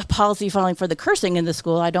a policy filing for the cursing in the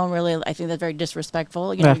school. I think that's very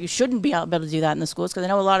disrespectful. You shouldn't be able to do that in the schools because I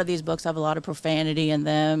know a lot of these books have a lot of profanity in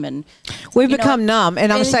them, and we've become numb.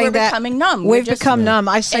 And I'm saying that becoming numb. We've become numb.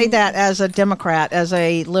 I say that as a Democrat, as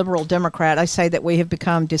a liberal Democrat. I say that we have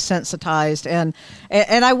become desensitized, and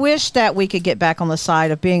I wish that we could get back on the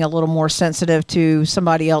side of being a little more sensitive to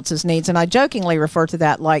somebody else's needs. And I jokingly refer to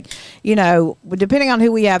that like, depending on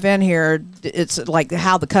who we have in here, it's like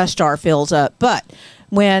how the cuss jar fills up, but.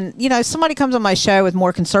 When, somebody comes on my show with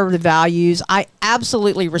more conservative values, I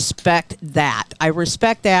absolutely respect that. I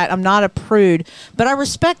respect that. I'm not a prude, but I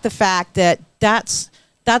respect the fact that that's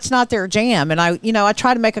not their jam. And I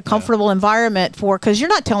try to make a comfortable environment because you're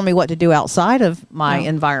not telling me what to do outside of my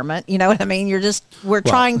environment. You know what I mean? We're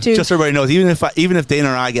trying to. Just so everybody knows, even if Dana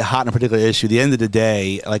and I get hot on a particular issue, at the end of the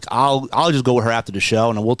day, like I'll just go with her after the show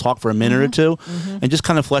and we'll talk for a minute or two and just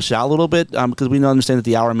kind of flesh it out a little bit because we understand that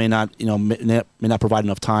the hour may not, may not provide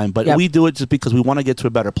enough time, but we do it just because we want to get to a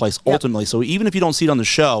better place ultimately. So even if you don't see it on the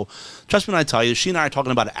show, trust me when I tell you, she and I are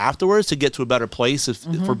talking about it afterwards to get to a better place,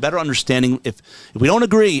 for better understanding. If we don't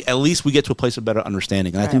agree, at least we get to a place of better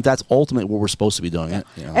understanding. And I think that's ultimately what we're supposed to be doing. It,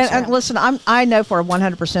 you know, and listen, I know for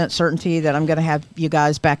 100% certainty that I'm going to have you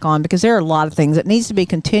guys back on, because there are a lot of things that needs to be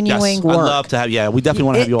continuing work. I'd love to have, we definitely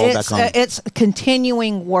want to have you all back on. It's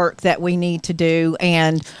continuing work that we need to do.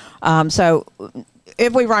 And so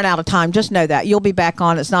if we run out of time, just know that you'll be back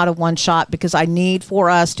on. It's not a one shot, because I need for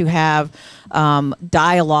us to have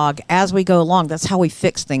dialogue as we go along. That's how we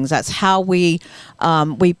fix things. That's how we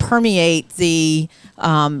permeate the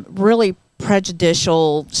really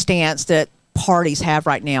prejudicial stance that parties have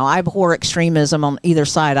right now. I abhor extremism on either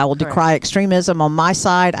side. I will decry extremism on my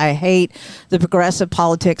side. I hate the progressive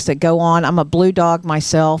politics that go on. I'm a blue dog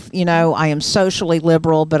myself. You know, I am socially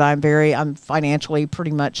liberal, but I'm financially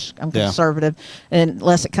I'm conservative,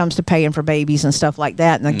 unless it comes to paying for babies and stuff like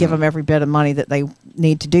that. And I give them every bit of money that they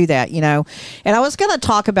need to do that, you know. And I was going to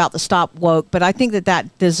talk about the Stop Woke, but I think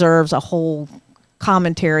that deserves a whole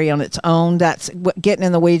commentary on its own. That's getting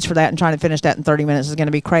in the weeds for that, and trying to finish that in 30 minutes is going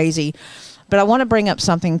to be crazy. But I want to bring up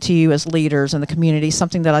something to you as leaders in the community,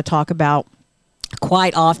 something that I talk about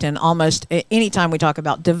quite often, almost anytime we talk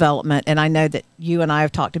about development. And I know that you and I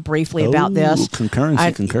have talked briefly about this.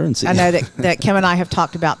 Concurrency. I know that Kim and I have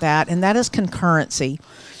talked about that, and that is concurrency.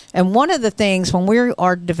 And one of the things when we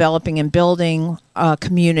are developing and building a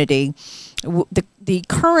community, the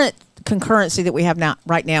current concurrency that we have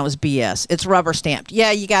right now is BS. It's rubber stamped. Yeah,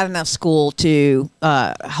 you got enough school to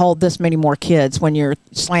hold this many more kids when you're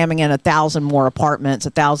slamming in 1,000 more apartments,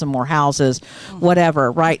 1,000 more houses,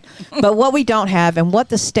 whatever, right? But what we don't have, and what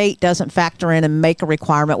the state doesn't factor in and make a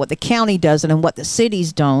requirement, what the county doesn't and what the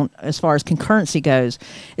cities don't as far as concurrency goes,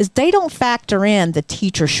 is they don't factor in the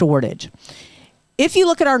teacher shortage. If you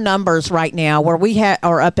look at our numbers right now, where we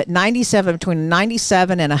are up at between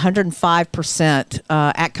 97 and 105%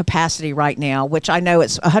 at capacity right now, which I know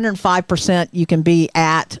it's 105% you can be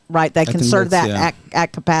at, right? They consider that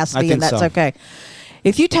at capacity, and that's okay.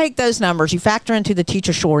 If you take those numbers, you factor into the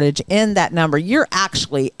teacher shortage in that number, you're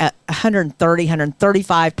actually at 130,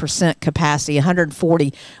 135% capacity,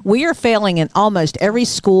 140. We are failing in almost every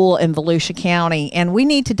school in Volusia County, and we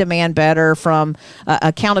need to demand better from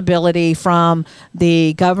accountability from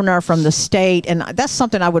the governor, from the state, and that's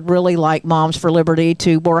something I would really like Moms for Liberty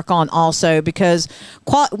to work on also, because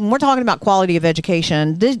when we're talking about quality of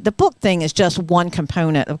education, the book thing is just one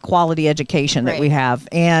component of quality education that we have.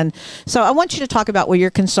 And so I want you to talk about what your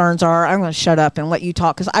concerns are. I'm going to shut up and let you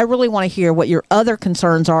talk, because I really want to hear what your other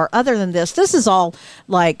concerns are other than this. This is all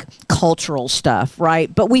like cultural stuff,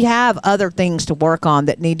 right? But we have other things to work on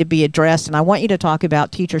that need to be addressed. And I want you to talk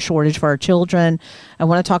about teacher shortage for our children. I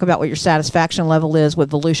want to talk about what your satisfaction level is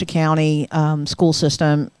with Volusia County school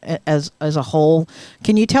system as a whole.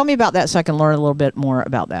 Can you tell me about that so I can learn a little bit more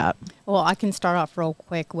about that? Well, I can start off real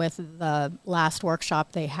quick with the last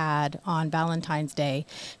workshop they had on Valentine's Day.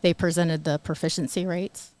 They presented the proficiency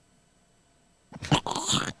rates.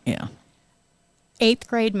 Yeah. 8th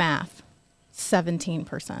grade math,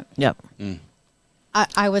 17%. Yep.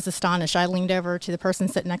 I was astonished. I leaned over to the person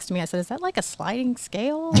sitting next to me. I said, "Is that like a sliding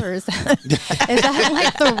scale, or is that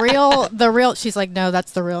like the real?" She's like, "No,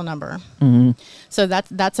 that's the real number." Mm-hmm. So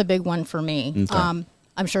that's a big one for me. Okay.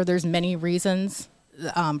 I'm sure there's many reasons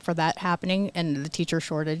for that happening, and the teacher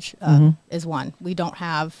shortage is one. We don't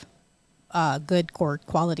have good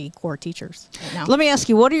quality core teachers right now. Let me ask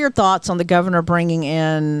you, what are your thoughts on the governor bringing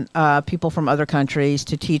in people from other countries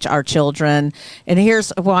to teach our children? And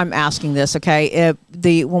here's why I'm asking this, okay?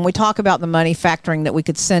 When we talk about the money factoring that we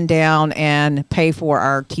could send down and pay for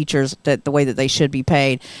our teachers the way that they should be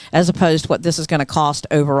paid, as opposed to what this is going to cost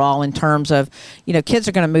overall in terms of, kids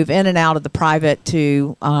are going to move in and out of the private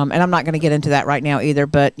to, and I'm not going to get into that right now either,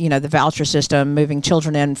 but, the voucher system, moving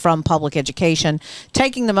children in from public education,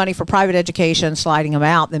 taking the money for private education, sliding them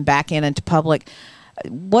out, then back into public.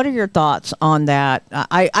 What are your thoughts on that?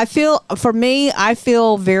 I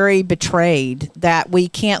feel very betrayed that we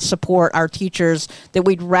can't support our teachers, that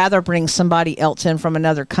we'd rather bring somebody else in from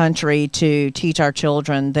another country to teach our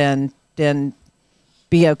children than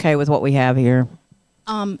be okay with what we have here.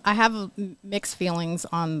 I have mixed feelings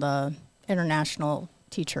on the international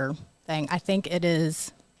teacher thing. I think it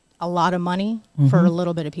is a lot of money for a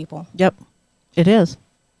little bit of people. Yep, it is.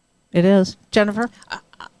 It is. Jenifer?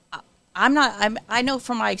 I know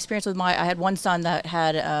from my experience with I had one son that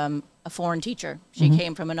had a foreign teacher. She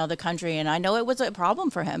came from another country, and I know it was a problem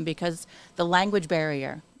for him because the language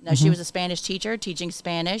barrier. Now, she was a Spanish teacher teaching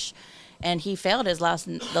Spanish, and he failed his last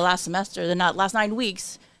semester, the last 9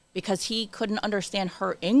 weeks, because he couldn't understand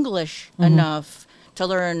her English enough to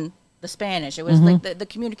learn the Spanish. It was like the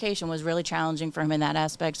communication was really challenging for him in that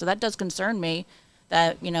aspect. So that does concern me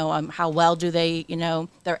that, how well do they,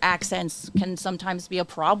 their accents can sometimes be a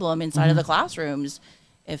problem inside of the classrooms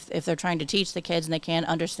if they're trying to teach the kids and they can't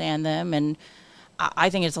understand them. And I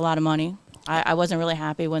think it's a lot of money. I wasn't really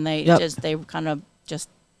happy when they kind of just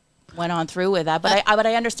went on through with that. But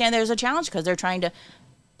I understand there's a challenge because they're trying to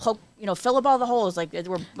poke, fill up all the holes. Like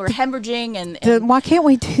we're hemorrhaging and why can't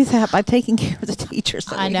we do that by taking care of the teachers?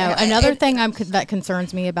 I know. Another thing that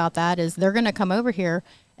concerns me about that is they're going to come over here.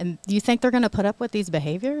 And do you think they're going to put up with these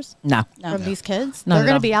behaviors? No. From these kids? No, they're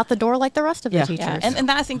going to be out the door like the rest of the teachers. Yeah. And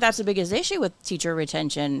I think that's the biggest issue with teacher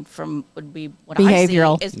retention would be what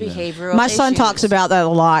behavioral. I see is behavioral My son issues. talks about that a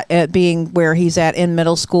lot at being where he's at in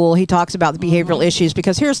middle school. He talks about the behavioral issues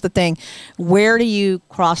because here's the thing. Where do you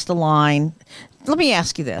cross the line? Let me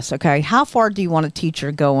ask you this, okay? How far do you want a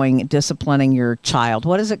teacher going disciplining your child?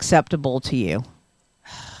 What is acceptable to you?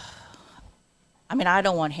 I mean, I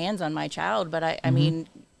don't want hands on my child, but I mean,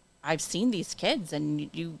 I've seen these kids, and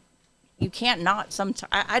you can't not.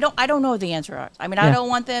 I don't know the answer. I mean, I don't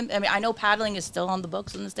want them. I mean, I know paddling is still on the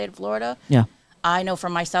books in the state of Florida. Yeah. I know for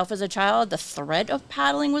myself as a child, the threat of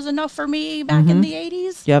paddling was enough for me back in the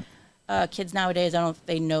 80s. Yep. Kids nowadays,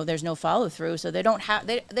 they know there's no follow through, so they don't have.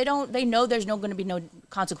 They know there's going to be no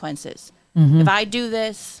consequences. If I do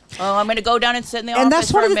this, I'm going to go down and sit in the office. And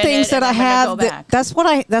that's one of the things that I have. That's one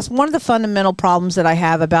of the fundamental problems that I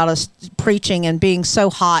have about us preaching and being so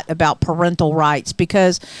hot about parental rights,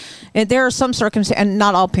 because there are some circumstances, and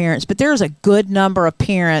not all parents, but there's a good number of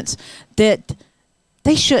parents that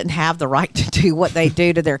they shouldn't have the right to do what they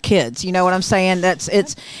do to their kids. You know what I'm saying?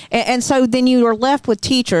 And so then you are left with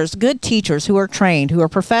teachers, good teachers who are trained, who are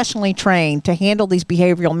professionally trained to handle these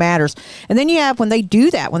behavioral matters. And then you have, when they do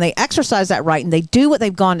that, when they exercise that right and they do what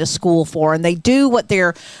they've gone to school for and they do what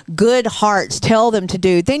their good hearts tell them to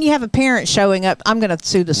do, then you have a parent showing up, I'm going to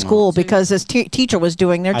sue the school because this teacher was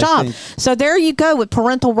doing their job. So there you go with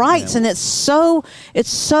parental rights, and it's so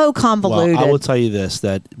convoluted. Well, I will tell you this,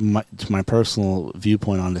 that my personal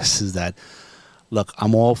viewpoint on this is that, look,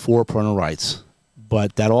 I'm all for parental rights,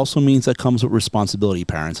 but that also means that comes with responsibility,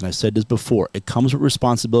 parents. And I said this before, it comes with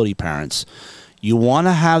responsibility, parents. You want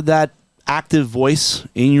to have that active voice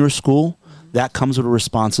in your school, that comes with a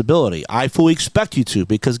responsibility. I fully expect you to,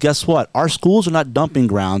 because guess what? Our schools are not dumping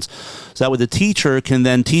grounds, so that way the teacher can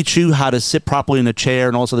then teach you how to sit properly in a chair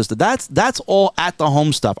and also this. That's all at the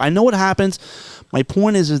home stuff. I know what happens. My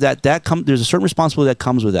point is that there's a certain responsibility that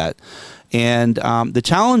comes with that. And the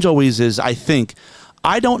challenge always is, I think,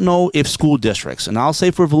 I don't know if school districts, and I'll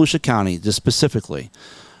say for Volusia County just specifically,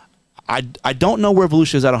 I don't know where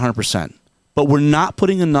Volusia is at 100%, but we're not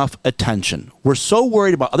putting enough attention. We're so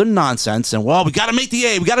worried about other nonsense and, well, we got to make the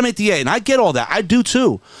A, and I get all that. I do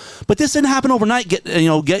too. But this didn't happen overnight.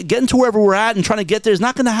 Getting to wherever we're at and trying to get there is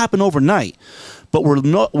not going to happen overnight. But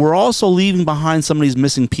we're also leaving behind some of these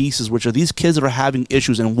missing pieces, which are these kids that are having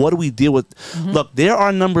issues, and what do we deal with? Look, there are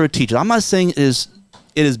a number of teachers. I'm not saying it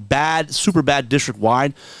is bad, super bad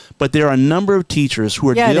district-wide, but there are a number of teachers who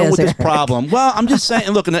are dealing with this problem. Well, I'm just saying,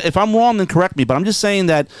 look, and if I'm wrong, then correct me, but I'm just saying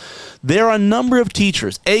that there are a number of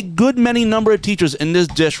teachers, a good many number of teachers in this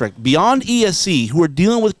district, beyond ESC, who are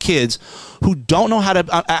dealing with kids who don't know how to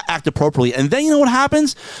act appropriately. And then you know what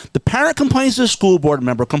happens? The parent complains to the school board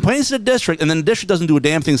member, complains to the district, and then the district doesn't do a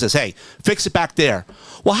damn thing and says, hey, fix it back there.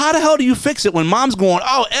 Well, how the hell do you fix it when mom's going,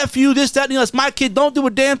 oh, F you, this, that, and the other, it's my kid, don't do a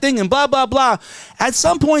damn thing, and blah, blah, blah. At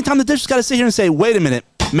some point in time, the district's got to sit here and say, wait a minute,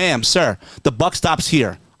 ma'am, sir, the buck stops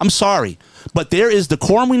here. I'm sorry, but there is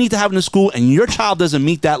decorum we need to have in the school, and your child doesn't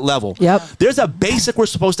meet that level. Yep. There's a basic we're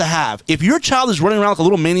supposed to have. If your child is running around like a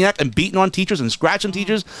little maniac and beating on teachers and scratching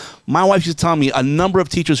teachers, my wife used to tell me a number of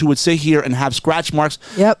teachers who would sit here and have scratch marks.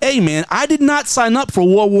 Yep. Hey, man, I did not sign up for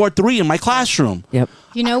World War III in my classroom. Yep.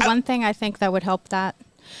 You know, one thing I think that would help that,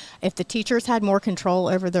 if the teachers had more control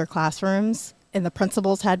over their classrooms, and the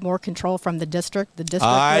principals had more control from the district.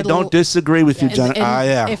 I don't disagree with you, Jen.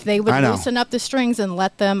 Yeah. If they would loosen up the strings and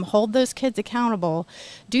let them hold those kids accountable,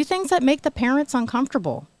 do things that make the parents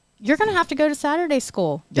uncomfortable. You're going to have to go to Saturday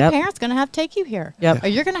school. Your parents going to have to take you here. Yep. Or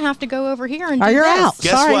you're going to have to go over here and do you're this.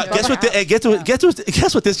 out.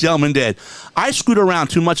 Guess what this gentleman did? I screwed around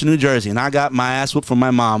too much in New Jersey, and I got my ass whooped from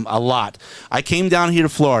my mom a lot. I came down here to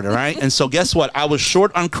Florida, right? And so guess what? I was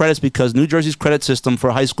short on credits because New Jersey's credit system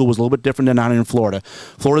for high school was a little bit different than down here in Florida.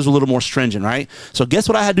 Florida's a little more stringent, right? So guess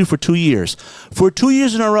what I had to do for 2 years? For 2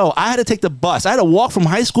 years in a row, I had to take the bus. I had to walk from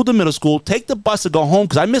high school to middle school, take the bus to go home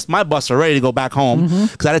because I missed my bus already to go back home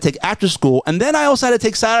because I had to take take after school, and then I also had to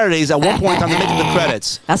take Saturdays at one point in time to make the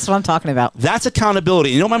credits. That's what I'm talking about. That's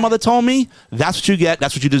accountability. You know what my mother told me? That's what you get.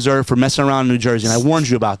 That's what you deserve for messing around in New Jersey, and I warned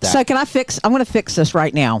you about that. So I'm going to fix this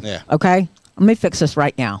right now. Yeah. Okay? Let me fix this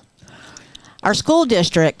right now. Our school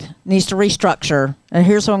district needs to restructure, and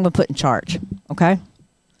here's who I'm going to put in charge. Okay?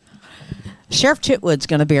 Sheriff Chitwood's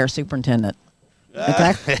going to be our superintendent.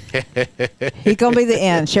 Okay? He's going to be the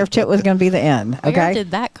end. Sheriff Chitwood's going to be the end. Okay? Where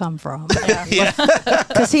did that come from?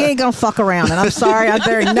 Because he ain't going to fuck around. And I'm sorry,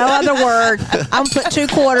 there ain't no other word. I'm going to put 2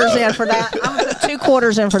 quarters in for that. I'm going to put 2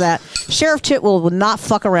 quarters in for that. Sheriff Chitwood will not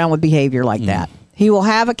fuck around with behavior like that. He will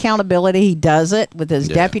have accountability. He does it with his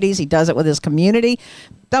deputies. He does it with his community.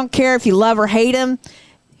 Don't care if you love or hate him.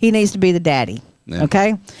 He needs to be the daddy. Yeah.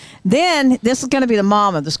 Okay? Then this is going to be the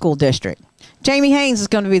mom of the school district. Jamie Haynes is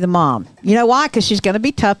going to be the mom. You know why? Because she's going to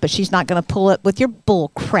be tough, but she's not going to pull it with your bull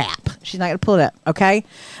crap. She's not going to pull it up, okay?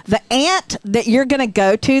 The aunt that you're going to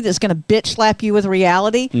go to that's going to bitch slap you with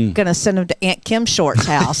reality, going to send him to Aunt Kim Short's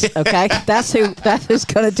house, okay? That's who's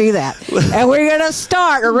going to do that. And we're going to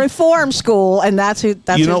start a reform school, and that's who's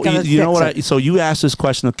going to fix it. So you asked this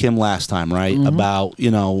question of Kim last time, right? About,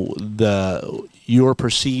 your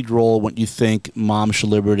perceived role when you think Moms for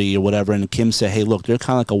Liberty or whatever, and Kim said, hey, look, they're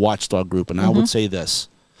kind of like a watchdog group. And I would say this.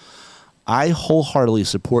 I wholeheartedly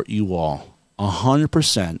support you all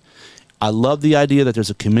 100%. I love the idea that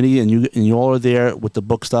there's a committee and you all are there with the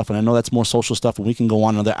book stuff, and I know that's more social stuff, and we can go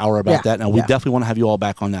on another hour about that. And we definitely want to have you all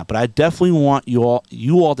back on that. But I definitely want you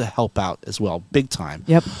all to help out as well, big time.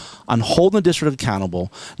 Yep. On holding the district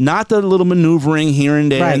accountable, not the little maneuvering here and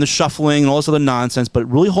there and the shuffling and all this other nonsense, but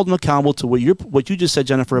really holding them accountable to what you just said,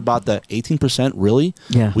 Jenifer, about the 18%. Really,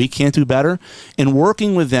 we can't do better, and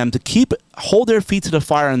working with them to hold their feet to the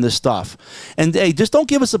fire in this stuff. And hey, just don't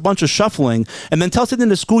give us a bunch of shuffling and then tell us at the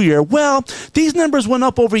end of the school year, well, these numbers went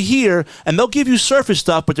up over here, and they'll give you surface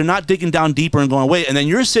stuff, but they're not digging down deeper and going, wait, and then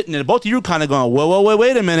you're sitting there, both of you kind of going, whoa,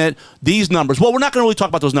 wait a minute, these numbers. Well, we're not going to really talk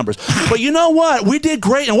about those numbers, but you know what? We did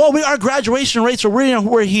great, and our graduation rates are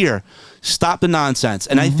we're here. Stop the nonsense.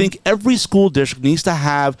 And I think every school district needs to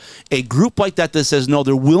have a group like that says, no,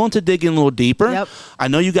 they're willing to dig in a little deeper. Yep. I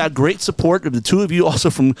know you got great support of the two of you,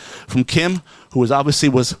 also from Kim, who was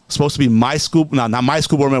supposed to be my school, not my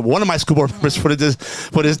school board member, one of my school board members for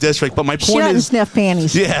this district. But my point is, she doesn't sniff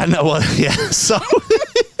panties. Yeah, no, well, yeah. So,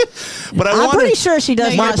 but I'm pretty sure she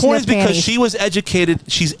does. My not point is sniff because panties. she was educated.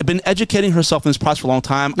 She's been educating herself in this process for a long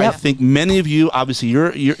time. Yep. I think many of you, obviously,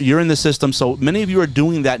 you're in the system, so many of you are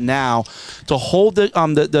doing that now to hold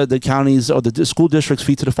the counties or the school districts'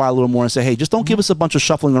 feet to the fire a little more and say, hey, just don't give us a bunch of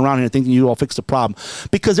shuffling around here thinking you all fix the problem,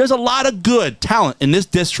 because there's a lot of good talent in this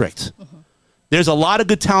district. There's a lot of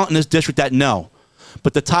good talent in this district that know.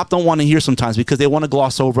 But the top don't want to hear sometimes because they want to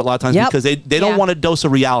gloss over it a lot of times because they don't want a dose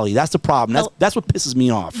of reality. That's the problem. That's what pisses me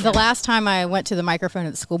off. The last time I went to the microphone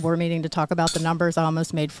at the school board meeting to talk about the numbers, I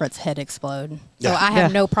almost made Fritz's head explode. So I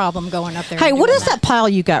have no problem going up there. Hey, what is that pile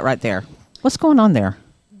you got right there? What's going on there?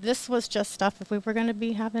 This was just stuff if we were going to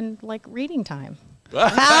be having like reading time.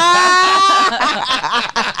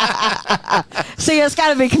 See, it's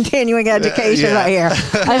got to be continuing education right here.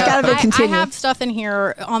 It's got to be continuing. I have stuff in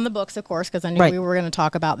here on the books, of course, because I knew we were going to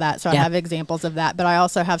talk about that. So I have examples of that. But I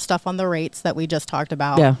also have stuff on the rates that we just talked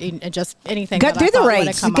about. Yeah. Just anything. Do the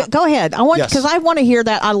rates. Go ahead. Because I want to hear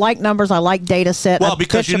that. I like numbers. I like data set. Well,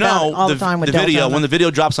 because all the time with the video, when the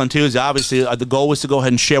video drops on Tuesday, obviously the goal was to go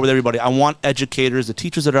ahead and share with everybody. I want educators, the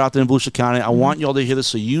teachers that are out there in Volusia County, I want you all to hear this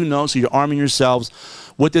so you're arming yourselves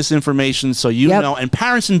with this information so you know, and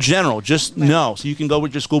parents in general just know, so you can go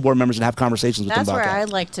with your school board members and have conversations with them about that. That's where I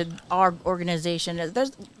like to, our organization,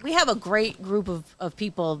 we have a great group of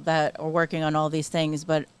people that are working on all these things,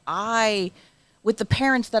 but with the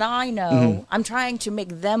parents that I know, I'm trying to make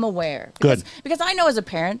them aware. Because I know as a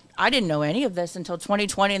parent, I didn't know any of this until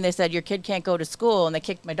 2020, and they said, your kid can't go to school, and they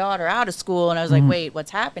kicked my daughter out of school, and I was like, wait, what's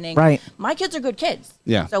happening? Right. My kids are good kids.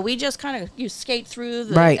 Yeah. So we just kind of skate through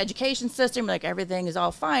the education system, like everything is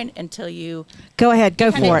all fine until you go ahead,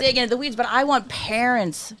 go for it. Dig into the weeds, but I want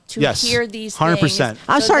parents to hear these 100%. things.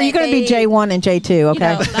 I'm sorry, you're going to be J1 and J2,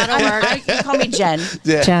 okay? That'll work. You call me Jen.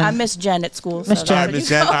 Jen. I'm Miss Jen at school. Miss Jen. All right, Miss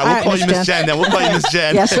Jen. All right, we'll call you Miss Jen then. We'll call you Miss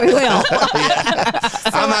Jen. Yes, we will.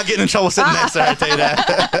 I'm not getting in trouble sitting next to her, I tell you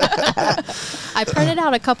that. I printed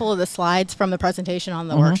out a couple of the slides from the presentation on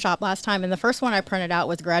the workshop last time, and the first one I printed out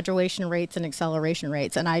was graduation rates and acceleration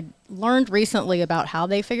rates. And I learned recently about how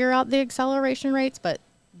they figure out the acceleration rates, but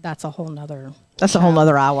that's a whole nother. That's a whole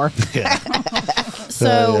nother hour. Yeah.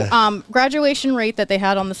 So graduation rate that they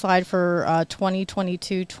had on the slide for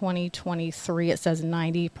 2022, 2023, it says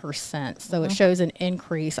 90%. So it shows an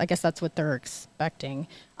increase. I guess that's what they're expecting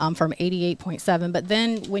from 88.7. But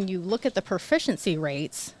then when you look at the proficiency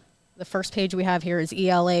rates, the first page we have here is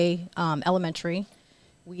ELA elementary.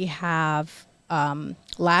 We have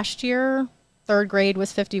last year, third grade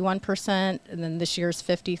was 51%, and then this year's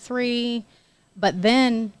 53. But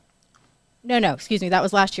then, no, excuse me, that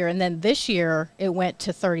was last year. And then this year it went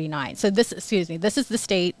to 39. So this is the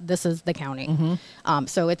state, this is the county.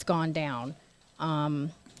 So it's gone down.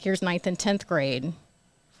 Here's 9th and 10th grade,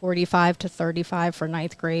 45 to 35 for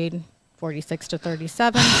 9th grade, 46 to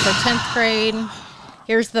 37 for 10th grade.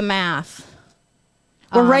 Here's the math.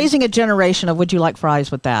 We're raising a generation of would you like fries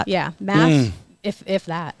with that? Yeah, math, if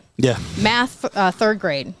that. Yeah. Math, third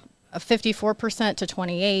grade. 54% to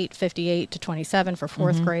 28, 58 to 27 for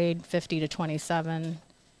 4th grade, 50 to 27.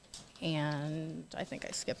 And I think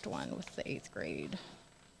I skipped one with the 8th grade.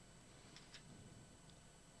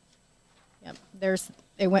 Yep,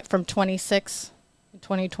 it went from 26 in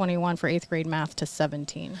 2021 for 8th grade math to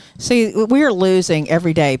 17. See, we are losing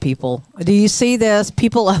every day, people. Do you see this?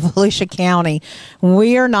 People of Volusia County,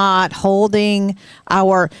 we are not holding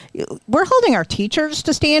we're holding our teachers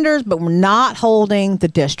to standards, but we're not holding the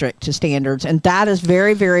district to standards. And that is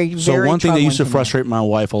very, very, so very one thing that used to troubling frustrate my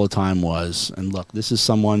wife all the time was, and look, this is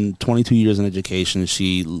someone 22 years in education.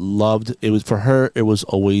 She loved, it was for her, it was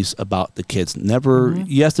always about the kids. Never,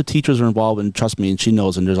 yes, the teachers are involved, and trust me, and she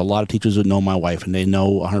knows, and there's a lot of teachers that know my wife, and they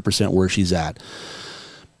know 100% where she's at.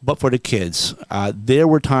 But for the kids, there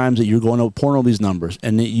were times that you're going to pouring all these numbers,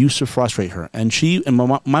 and it used to frustrate her. And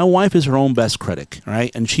my wife is her own best critic, right?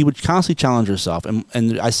 And she would constantly challenge herself.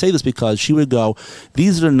 And I say this because she would go,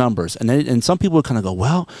 "These are the numbers," and some people would kind of go,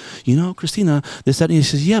 "Well, Christina, this, that," and he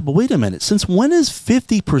says, "Yeah, but wait a minute. Since when is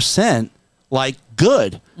 50% like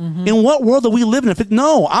good? In what world are we living in?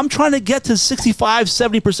 No, I'm trying to get to 65,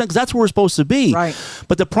 70% because that's where we're supposed to be. Right.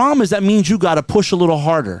 But the problem is that means you got to push a little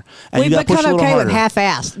harder. And We've you got to push a become little okay harder. with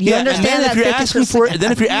half-assed. You understand and then that? if you're asking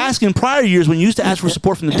then if you're asking prior years when you used to ask for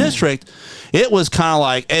support from the district, it was kind of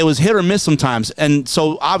like it was hit or miss sometimes. And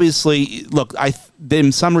so obviously, look,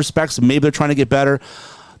 in some respects, maybe they're trying to get better.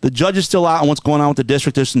 The judge is still out on what's going on with the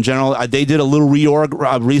district just in general. They did a little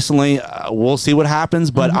reorg recently. We'll see what happens.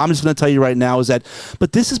 But I'm just going to tell you right now is that,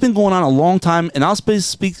 but this has been going on a long time. And I'll speak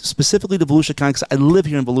specifically to Volusia County because I live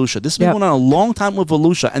here in Volusia. This has been going on a long time with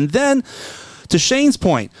Volusia. And then, to Shane's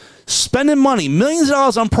point, spending money, millions of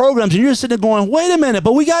dollars on programs, and you're sitting there going, wait a minute,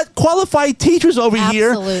 but we got qualified teachers over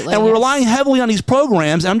here, and we're relying heavily on these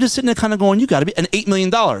programs. And I'm just sitting there kind of going, you got to be, and $8 million.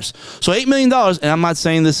 So $8 million, and I'm not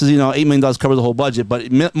saying this is, $8 million covers the whole budget, but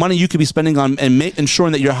money you could be spending on and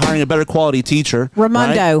ensuring that you're hiring a better quality teacher.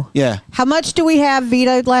 Raimondo, right? Yeah. How much do we have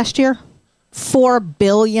vetoed last year? $4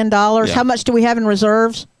 billion. Yeah. How much do we have in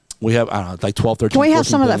reserves? We have, I don't know, like 12, 13, Can we have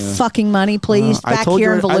some of that fucking money, please, back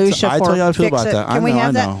here in Volusia? I told you how I feel about that. Can we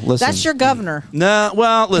have that? Listen, that's your governor. No,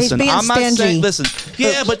 well, listen, He's being I'm not stingy. saying, listen,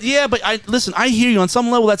 but I hear you on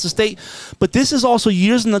some level. That's the state, but this is also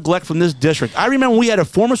years of neglect from this district. I remember we had a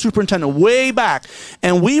former superintendent way back,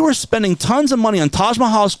 and we were spending tons of money on Taj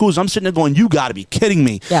Mahal schools. I'm sitting there going, you got to be kidding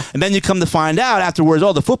me. Yeah. And then you come to find out afterwards,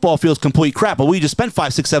 the football field's complete crap, but we just spent $5,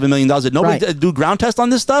 $6, $7 million. Did nobody do ground test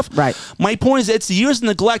on this stuff? Right. My point is, it's the years of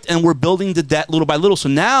neglect, and we're building the debt little by little. So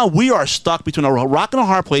now we are stuck between a rock and a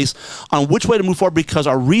hard place on which way to move forward because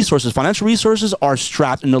our financial resources are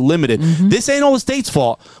strapped and they're limited. This ain't all the state's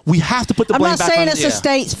fault. We have to put the blame back on. I'm not saying it's the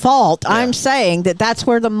state's fault. Yeah. I'm saying that's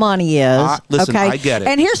where the money is. Listen, okay? I get it.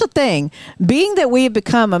 And here's the thing. Being that we have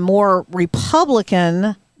become a more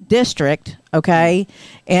Republican district, okay,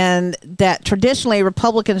 and that traditionally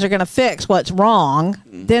Republicans are going to fix what's wrong,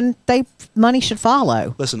 then money should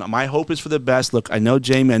follow. Listen, my hope is for the best. Look, I know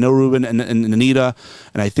Jamie, I know Ruben and Anita,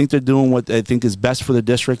 and I think they're doing what they think is best for the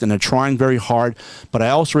district, and they're trying very hard. But I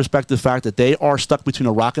also respect the fact that they are stuck between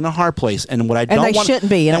a rock and a hard place. And what I don't want, shouldn't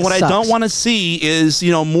be. And what I don't want to see is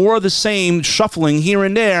more of the same shuffling here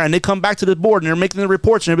and there. And they come back to the board and they're making the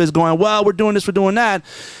reports, and everybody's going, "Well, we're doing this, we're doing that."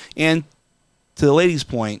 And to the lady's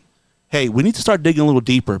point, hey, we need to start digging a little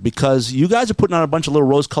deeper because you guys are putting on a bunch of little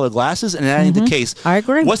rose-colored glasses, and that ain't the case. I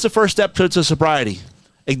agree. What's the first step to sobriety?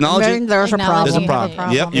 Acknowledging there's a problem. There's a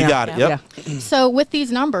problem. Yep, you got it. Yep. Yeah. So with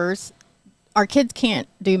these numbers, our kids can't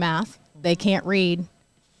do math. They can't read.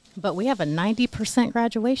 But we have a 90%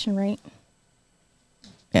 graduation rate.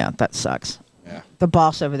 Yeah, that sucks. Yeah. The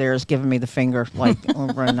boss over there is giving me the finger like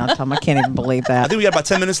over and out time. I can't even believe that. I think we got about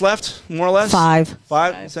 10 minutes left, more or less. Five. All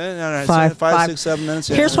right, 6, 7 minutes.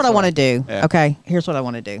 Yeah, Here's what I want to do. Yeah. Okay. Here's what I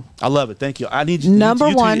want to do. I love it. Thank you. I need you. Number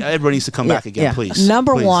you two, one. everybody needs to come back again, please.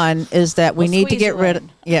 Number Please. one is that we need to get rid of.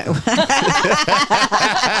 Yeah.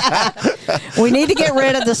 We need to get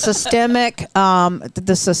rid of the systemic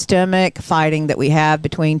fighting that we have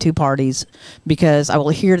between two parties, because I will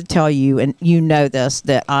here to tell you, and you know this,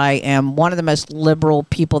 that I am one of the most liberal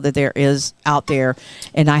people that there is out there,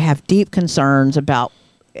 and I have deep concerns about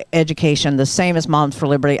education, the same as Moms for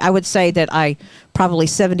Liberty. I would say that I probably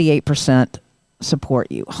 78%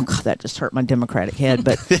 support you. Oh God, that just hurt my Democratic head,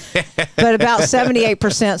 but about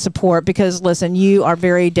 78% support, because listen, you are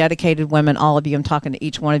very dedicated women, all of you. I'm talking to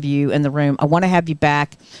each one of you in the room. I want to have you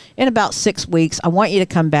back in about 6 weeks. I want you to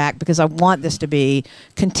come back because I want this to be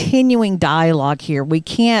continuing dialogue here. We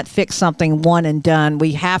can't fix something one and done.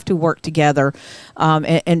 We have to work together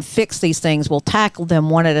and fix these things. We'll tackle them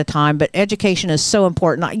one at a time, but education is so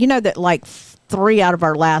important. You know that like 3 out of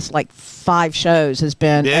our last 5 shows has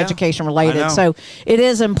been education related. So it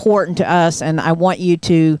is important to us, and I want you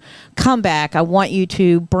to come back. I want you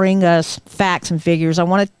to bring us facts and figures. I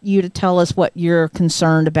want you to tell us what you're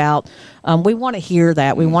concerned about. We want to hear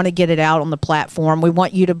that. We want to get it out on the platform. We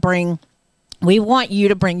want you to bring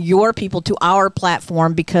your people to our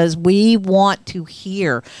platform because we want to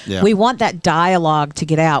hear. Yeah. We want that dialogue to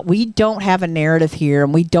get out. We don't have a narrative here,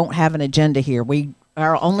 and we don't have an agenda here.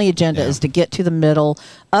 Our only agenda is to get to the middle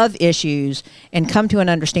of issues and come to an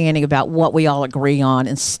understanding about what we all agree on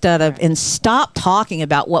and stop talking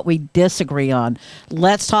about what we disagree on.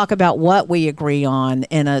 Let's talk about what we agree on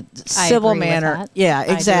in a civil manner. Yeah,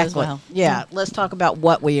 exactly. Well. Yeah, let's talk about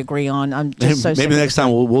what we agree on. I'm just maybe next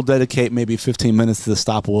time we'll dedicate maybe 15 minutes to the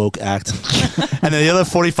Stop Woke Act. And then the other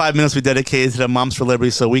 45 minutes we dedicated to the Moms for Liberty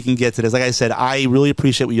so we can get to this. Like I said, I really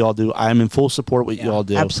appreciate what you all do. I'm in full support of what you all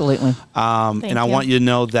do. Absolutely. And I want you to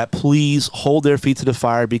know that please hold their feet to the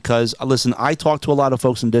fire, because listen, I talk to a lot of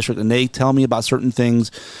folks in the district and they tell me about certain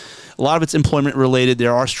things. A lot of it's employment related.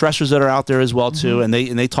 There are stressors that are out there as well too, and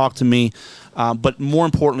they talk to me. But more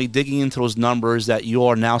importantly, digging into those numbers that you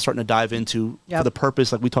are now starting to dive into for the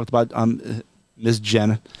purpose, like we talked about, Ms.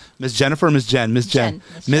 Jen, that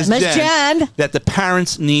the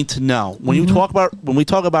parents need to know. When you talk about, when we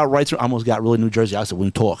talk about rights, I almost got really New Jersey. I said when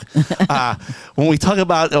we talk, when we talk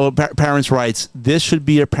about parents' rights, this should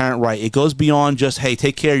be a parent right. It goes beyond just, hey,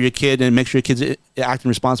 take care of your kid and make sure your kid's acting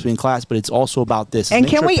responsibly in class, but it's also about this. And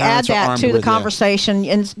can we add that to the conversation?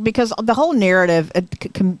 And because the whole narrative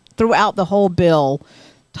throughout the whole bill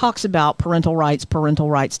talks about parental rights.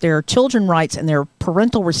 There are children rights and there are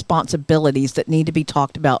parental responsibilities that need to be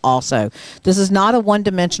talked about also. This is not a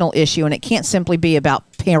one-dimensional issue, and it can't simply be about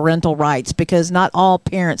parental rights, because not all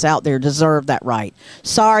parents out there deserve that right.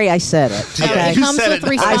 Sorry, I said it. Okay? It comes with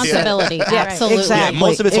responsibility. Yeah, absolutely. Exactly. Yeah,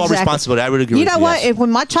 most of it's all responsibility. I would agree with you. You know what? If,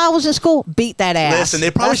 when my child was in school, beat that ass. Listen,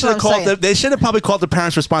 they probably should have called they should have probably called the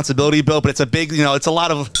parents' responsibility bill, but it's a big, it's a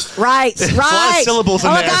lot of rights. A lot of syllables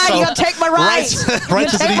in there. Oh, God, you're going to take my rights.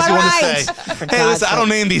 Rights is an easy one to say. Hey, listen, I don't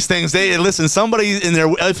name these things. Listen, somebody in their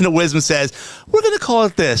infinite wisdom says, we're going to call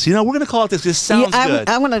it this. We're going to call it this because it sounds good.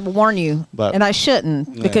 I'm going to warn you, and I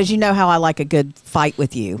shouldn't, because you know how I like a good fight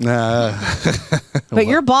with you. But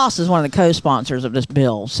your boss is one of the co-sponsors of this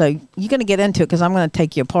bill, so you're going to get into it because I'm going to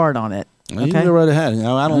take you apart on it. Okay? You go right ahead.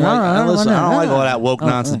 I don't like all that woke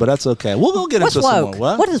nonsense, but that's okay. We'll go get into some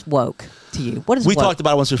more. What is woke to you? What is woke? We talked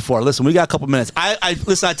about it once before. Listen, we got a couple minutes.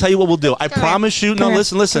 Listen, I tell you what we'll do. I promise you. No,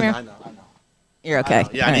 listen. I know. You're okay.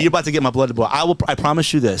 Yeah, I know. You're about to get my blood to boil. I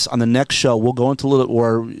promise you this. On the next show, we'll go into a little,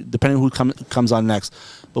 or depending on who comes on next,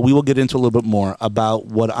 but we will get into a little bit more about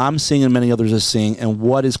what I'm seeing and many others are seeing and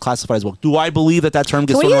what is classified as woke. Do I believe that term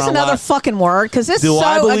gets thrown around a lot? Can we use another fucking word? Because this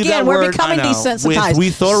we're becoming desensitized. We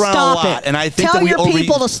throw around a lot, and I think Tell your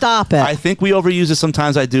people to stop it. I think we overuse it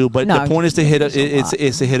sometimes. I do, but the point is to hit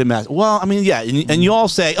it's to hit a mess. Well, I mean, yeah, and you all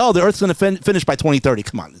say, oh, the Earth's going to finish by 2030.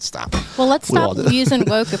 Come on, stop. Well, let's stop using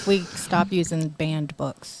woke if we stop using banned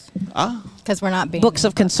books. Because we're not banning books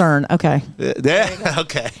of concern. Okay. Yeah.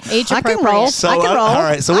 Okay. Age appropriate. I can roll. So, all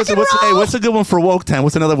right. So what's a good one for woke 10?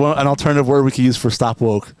 What's another one? An alternative word we can use for stop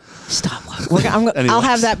woke? Stop woke. I'll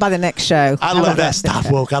have that by the next show. I love that. Stop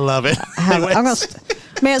woke. I love it. I'm gonna.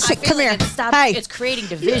 Man, come here. Hey, it's creating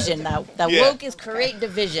division. That woke is creating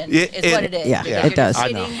division. Is what it is. Yeah, it does. I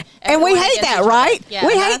know. And we hate that, right? Yeah,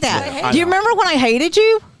 we hate that. Do you remember when I hated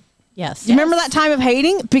you? Yes. You remember that time of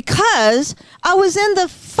hating? Because I was in the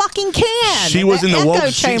fucking can. She was in the woke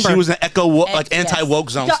chamber. She was in anti-woke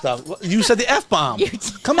zone Go. stuff. You said the F-bomb.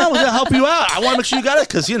 Come on, we're going to help you out. I want to make sure you got it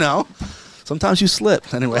because, Sometimes you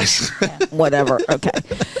slip. Anyways. Whatever. Okay.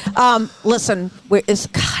 Listen,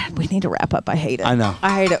 God, we need to wrap up. I hate it. I know.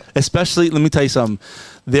 I hate it. Especially, let me tell you something.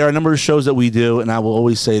 There are a number of shows that we do, and I will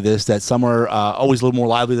always say this, that some are always a little more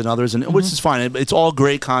lively than others, and which is fine. It's all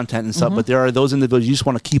great content and stuff, but there are those individuals you just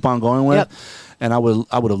want to keep on going with. Yep. And I would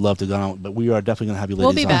have loved to go on, but we are definitely going to have you ladies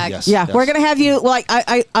We'll be on. back. Yes, Yeah, yes. we're going to have you, like,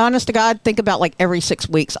 I honest to God, think about like every 6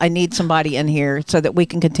 weeks. I need somebody in here so that we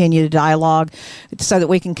can continue to dialogue, so that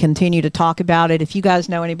we can continue to talk about it. If you guys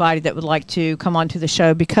know anybody that would like to come onto the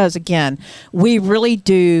show, because, again, we really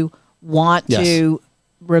do want to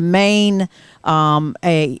remain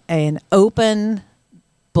an open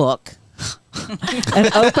book. An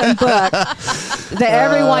open book that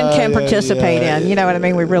everyone can participate in. You know what I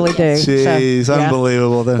mean? We really do. Jeez, So, yeah.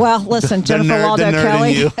 unbelievable. Well, listen, Jennifer Waldo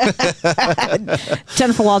Kelly.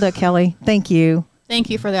 Jennifer Waldo Kelly, thank you. Thank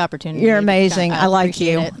you for the opportunity. You're amazing. I like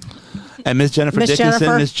you. appreciate it. And Miss Jennifer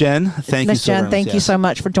Dickinson, Miss Jen, thank you Miss so Jen, much. thank you so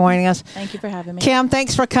much for joining us. Thank you for having me. Kim,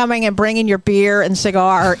 thanks for coming and bringing your beer and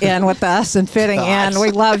cigar in with us and fitting in.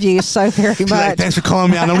 We love you so very much. Thanks for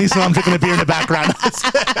calling me out. Nobody saw I'm drinking a beer in the background.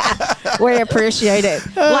 We appreciate it.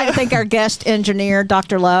 I'd like to thank our guest engineer,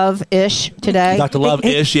 Dr. Love-ish, today. Dr.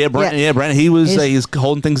 Love-ish, Brent, he's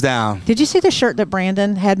holding things down. Did you see the shirt that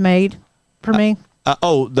Brandon had made for me?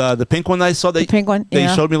 The pink one that I saw. The pink one, that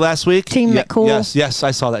you showed me last week. Team McCool. Yes,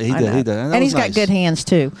 I saw that. He did. And he's got good hands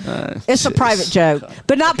too. It's a private joke,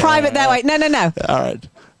 but not private that way. No. All right.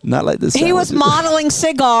 Not like this. He was modeling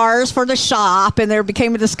cigars for the shop, and there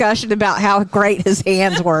became a discussion about how great his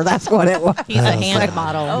hands were. That's what it was. He's a hand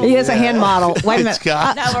model. He is a hand model. Wait a minute.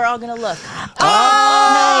 Now we're all going to look.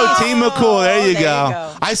 Oh, Team McCool. There you There go. you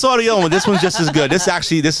go. I saw the other one. This one's just as good.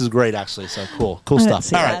 This is great, actually. So cool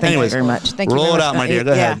stuff. All right. Thank Anyways, you very much. Thank you roll very it much. out, my dear.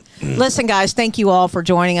 Go ahead. Listen, guys, thank you all for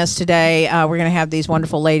joining us today. We're going to have these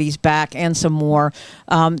wonderful ladies back and some more.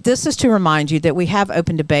 This is to remind you that we have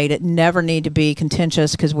open debate. It never need to be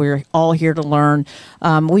contentious because we're all here to learn.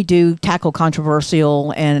 We do tackle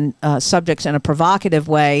controversial and subjects in a provocative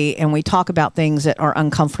way, and we talk about things that are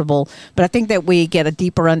uncomfortable. But I think that we get a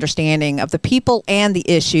deeper understanding of the people and the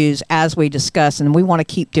issues as we discuss, and we want to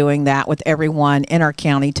keep doing that with everyone in our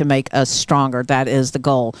county to make us stronger. That is the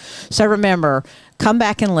goal. So remember, come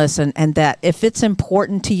back and listen, and that if it's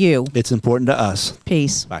important to you, it's important to us.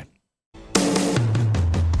 Peace. Bye.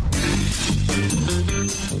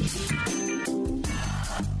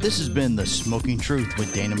 This has been The Smoking Truth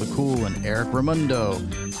with Dana McCool and Eric Ramundo.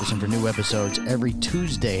 Listen for new episodes every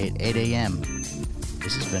Tuesday at 8 a.m.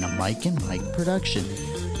 This has been a Mike and Mike production.